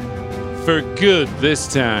Hitler. For good this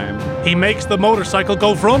time. He makes the motorcycle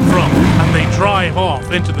go vroom vroom, and they drive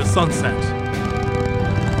off into the sunset.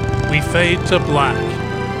 We fade to black.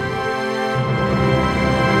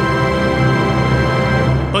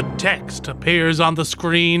 But text appears on the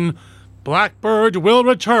screen. Blackbird will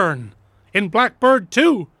return. In Blackbird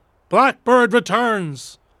 2, Blackbird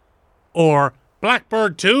returns. Or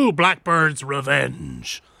Blackbird 2, Blackbird's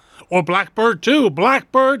Revenge. Or Blackbird 2,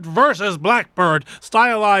 Blackbird versus Blackbird,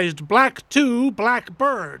 stylized Black 2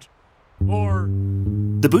 Blackbird. Or...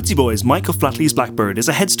 The Bootsy Boys' Michael Flatley's Blackbird is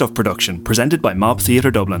a Headstuff production presented by Mob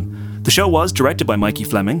Theatre Dublin. The show was directed by Mikey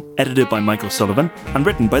Fleming, edited by Michael Sullivan, and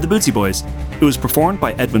written by the Bootsy Boys. It was performed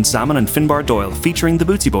by Edwin Salmon and Finbar Doyle, featuring the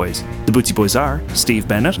Bootsy Boys. The Bootsy Boys are Steve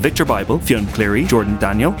Bennett, Victor Bible, Fionn Cleary, Jordan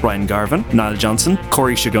Daniel, Ryan Garvin, Niall Johnson,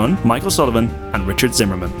 Corey Shagun, Michael Sullivan, and Richard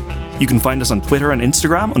Zimmerman. You can find us on Twitter and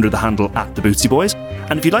Instagram under the handle @TheBootsy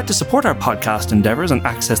And if you'd like to support our podcast endeavours and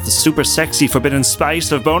access the super sexy forbidden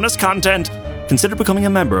spice of bonus content, consider becoming a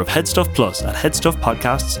member of Headstuff Plus at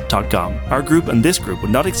headstuffpodcasts.com. Our group and this group would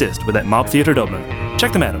not exist without Mob Theatre Dublin.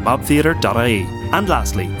 Check them out at mobtheatre.ie. And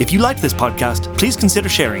lastly, if you liked this podcast, please consider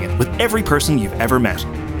sharing it with every person you've ever met.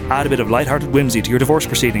 Add a bit of lighthearted whimsy to your divorce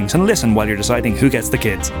proceedings and listen while you're deciding who gets the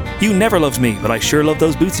kids. "You never loved me, but I sure love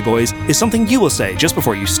those Bootsy Boys" is something you will say just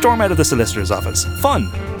before you storm out of the solicitor's office.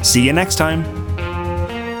 Fun! See you next time.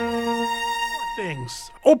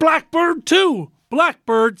 Things. Oh, Blackbird 2!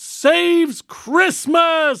 Blackbird saves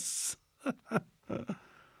Christmas!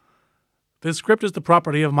 This script is the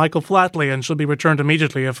property of Michael Flatley and should be returned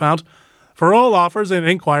immediately if found. For all offers and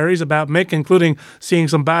inquiries about Mick, including seeing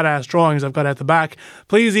some badass drawings I've got at the back,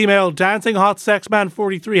 please email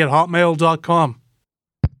dancinghot43@hotmail.com.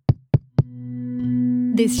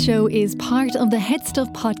 This show is part of the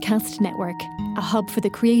Headstuff Podcast Network, a hub for the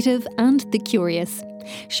creative and the curious.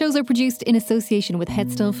 Shows are produced in association with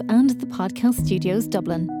Headstuff and the Podcast Studios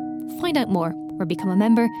Dublin. Find out more or become a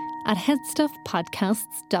member at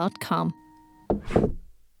headstuffpodcasts.com.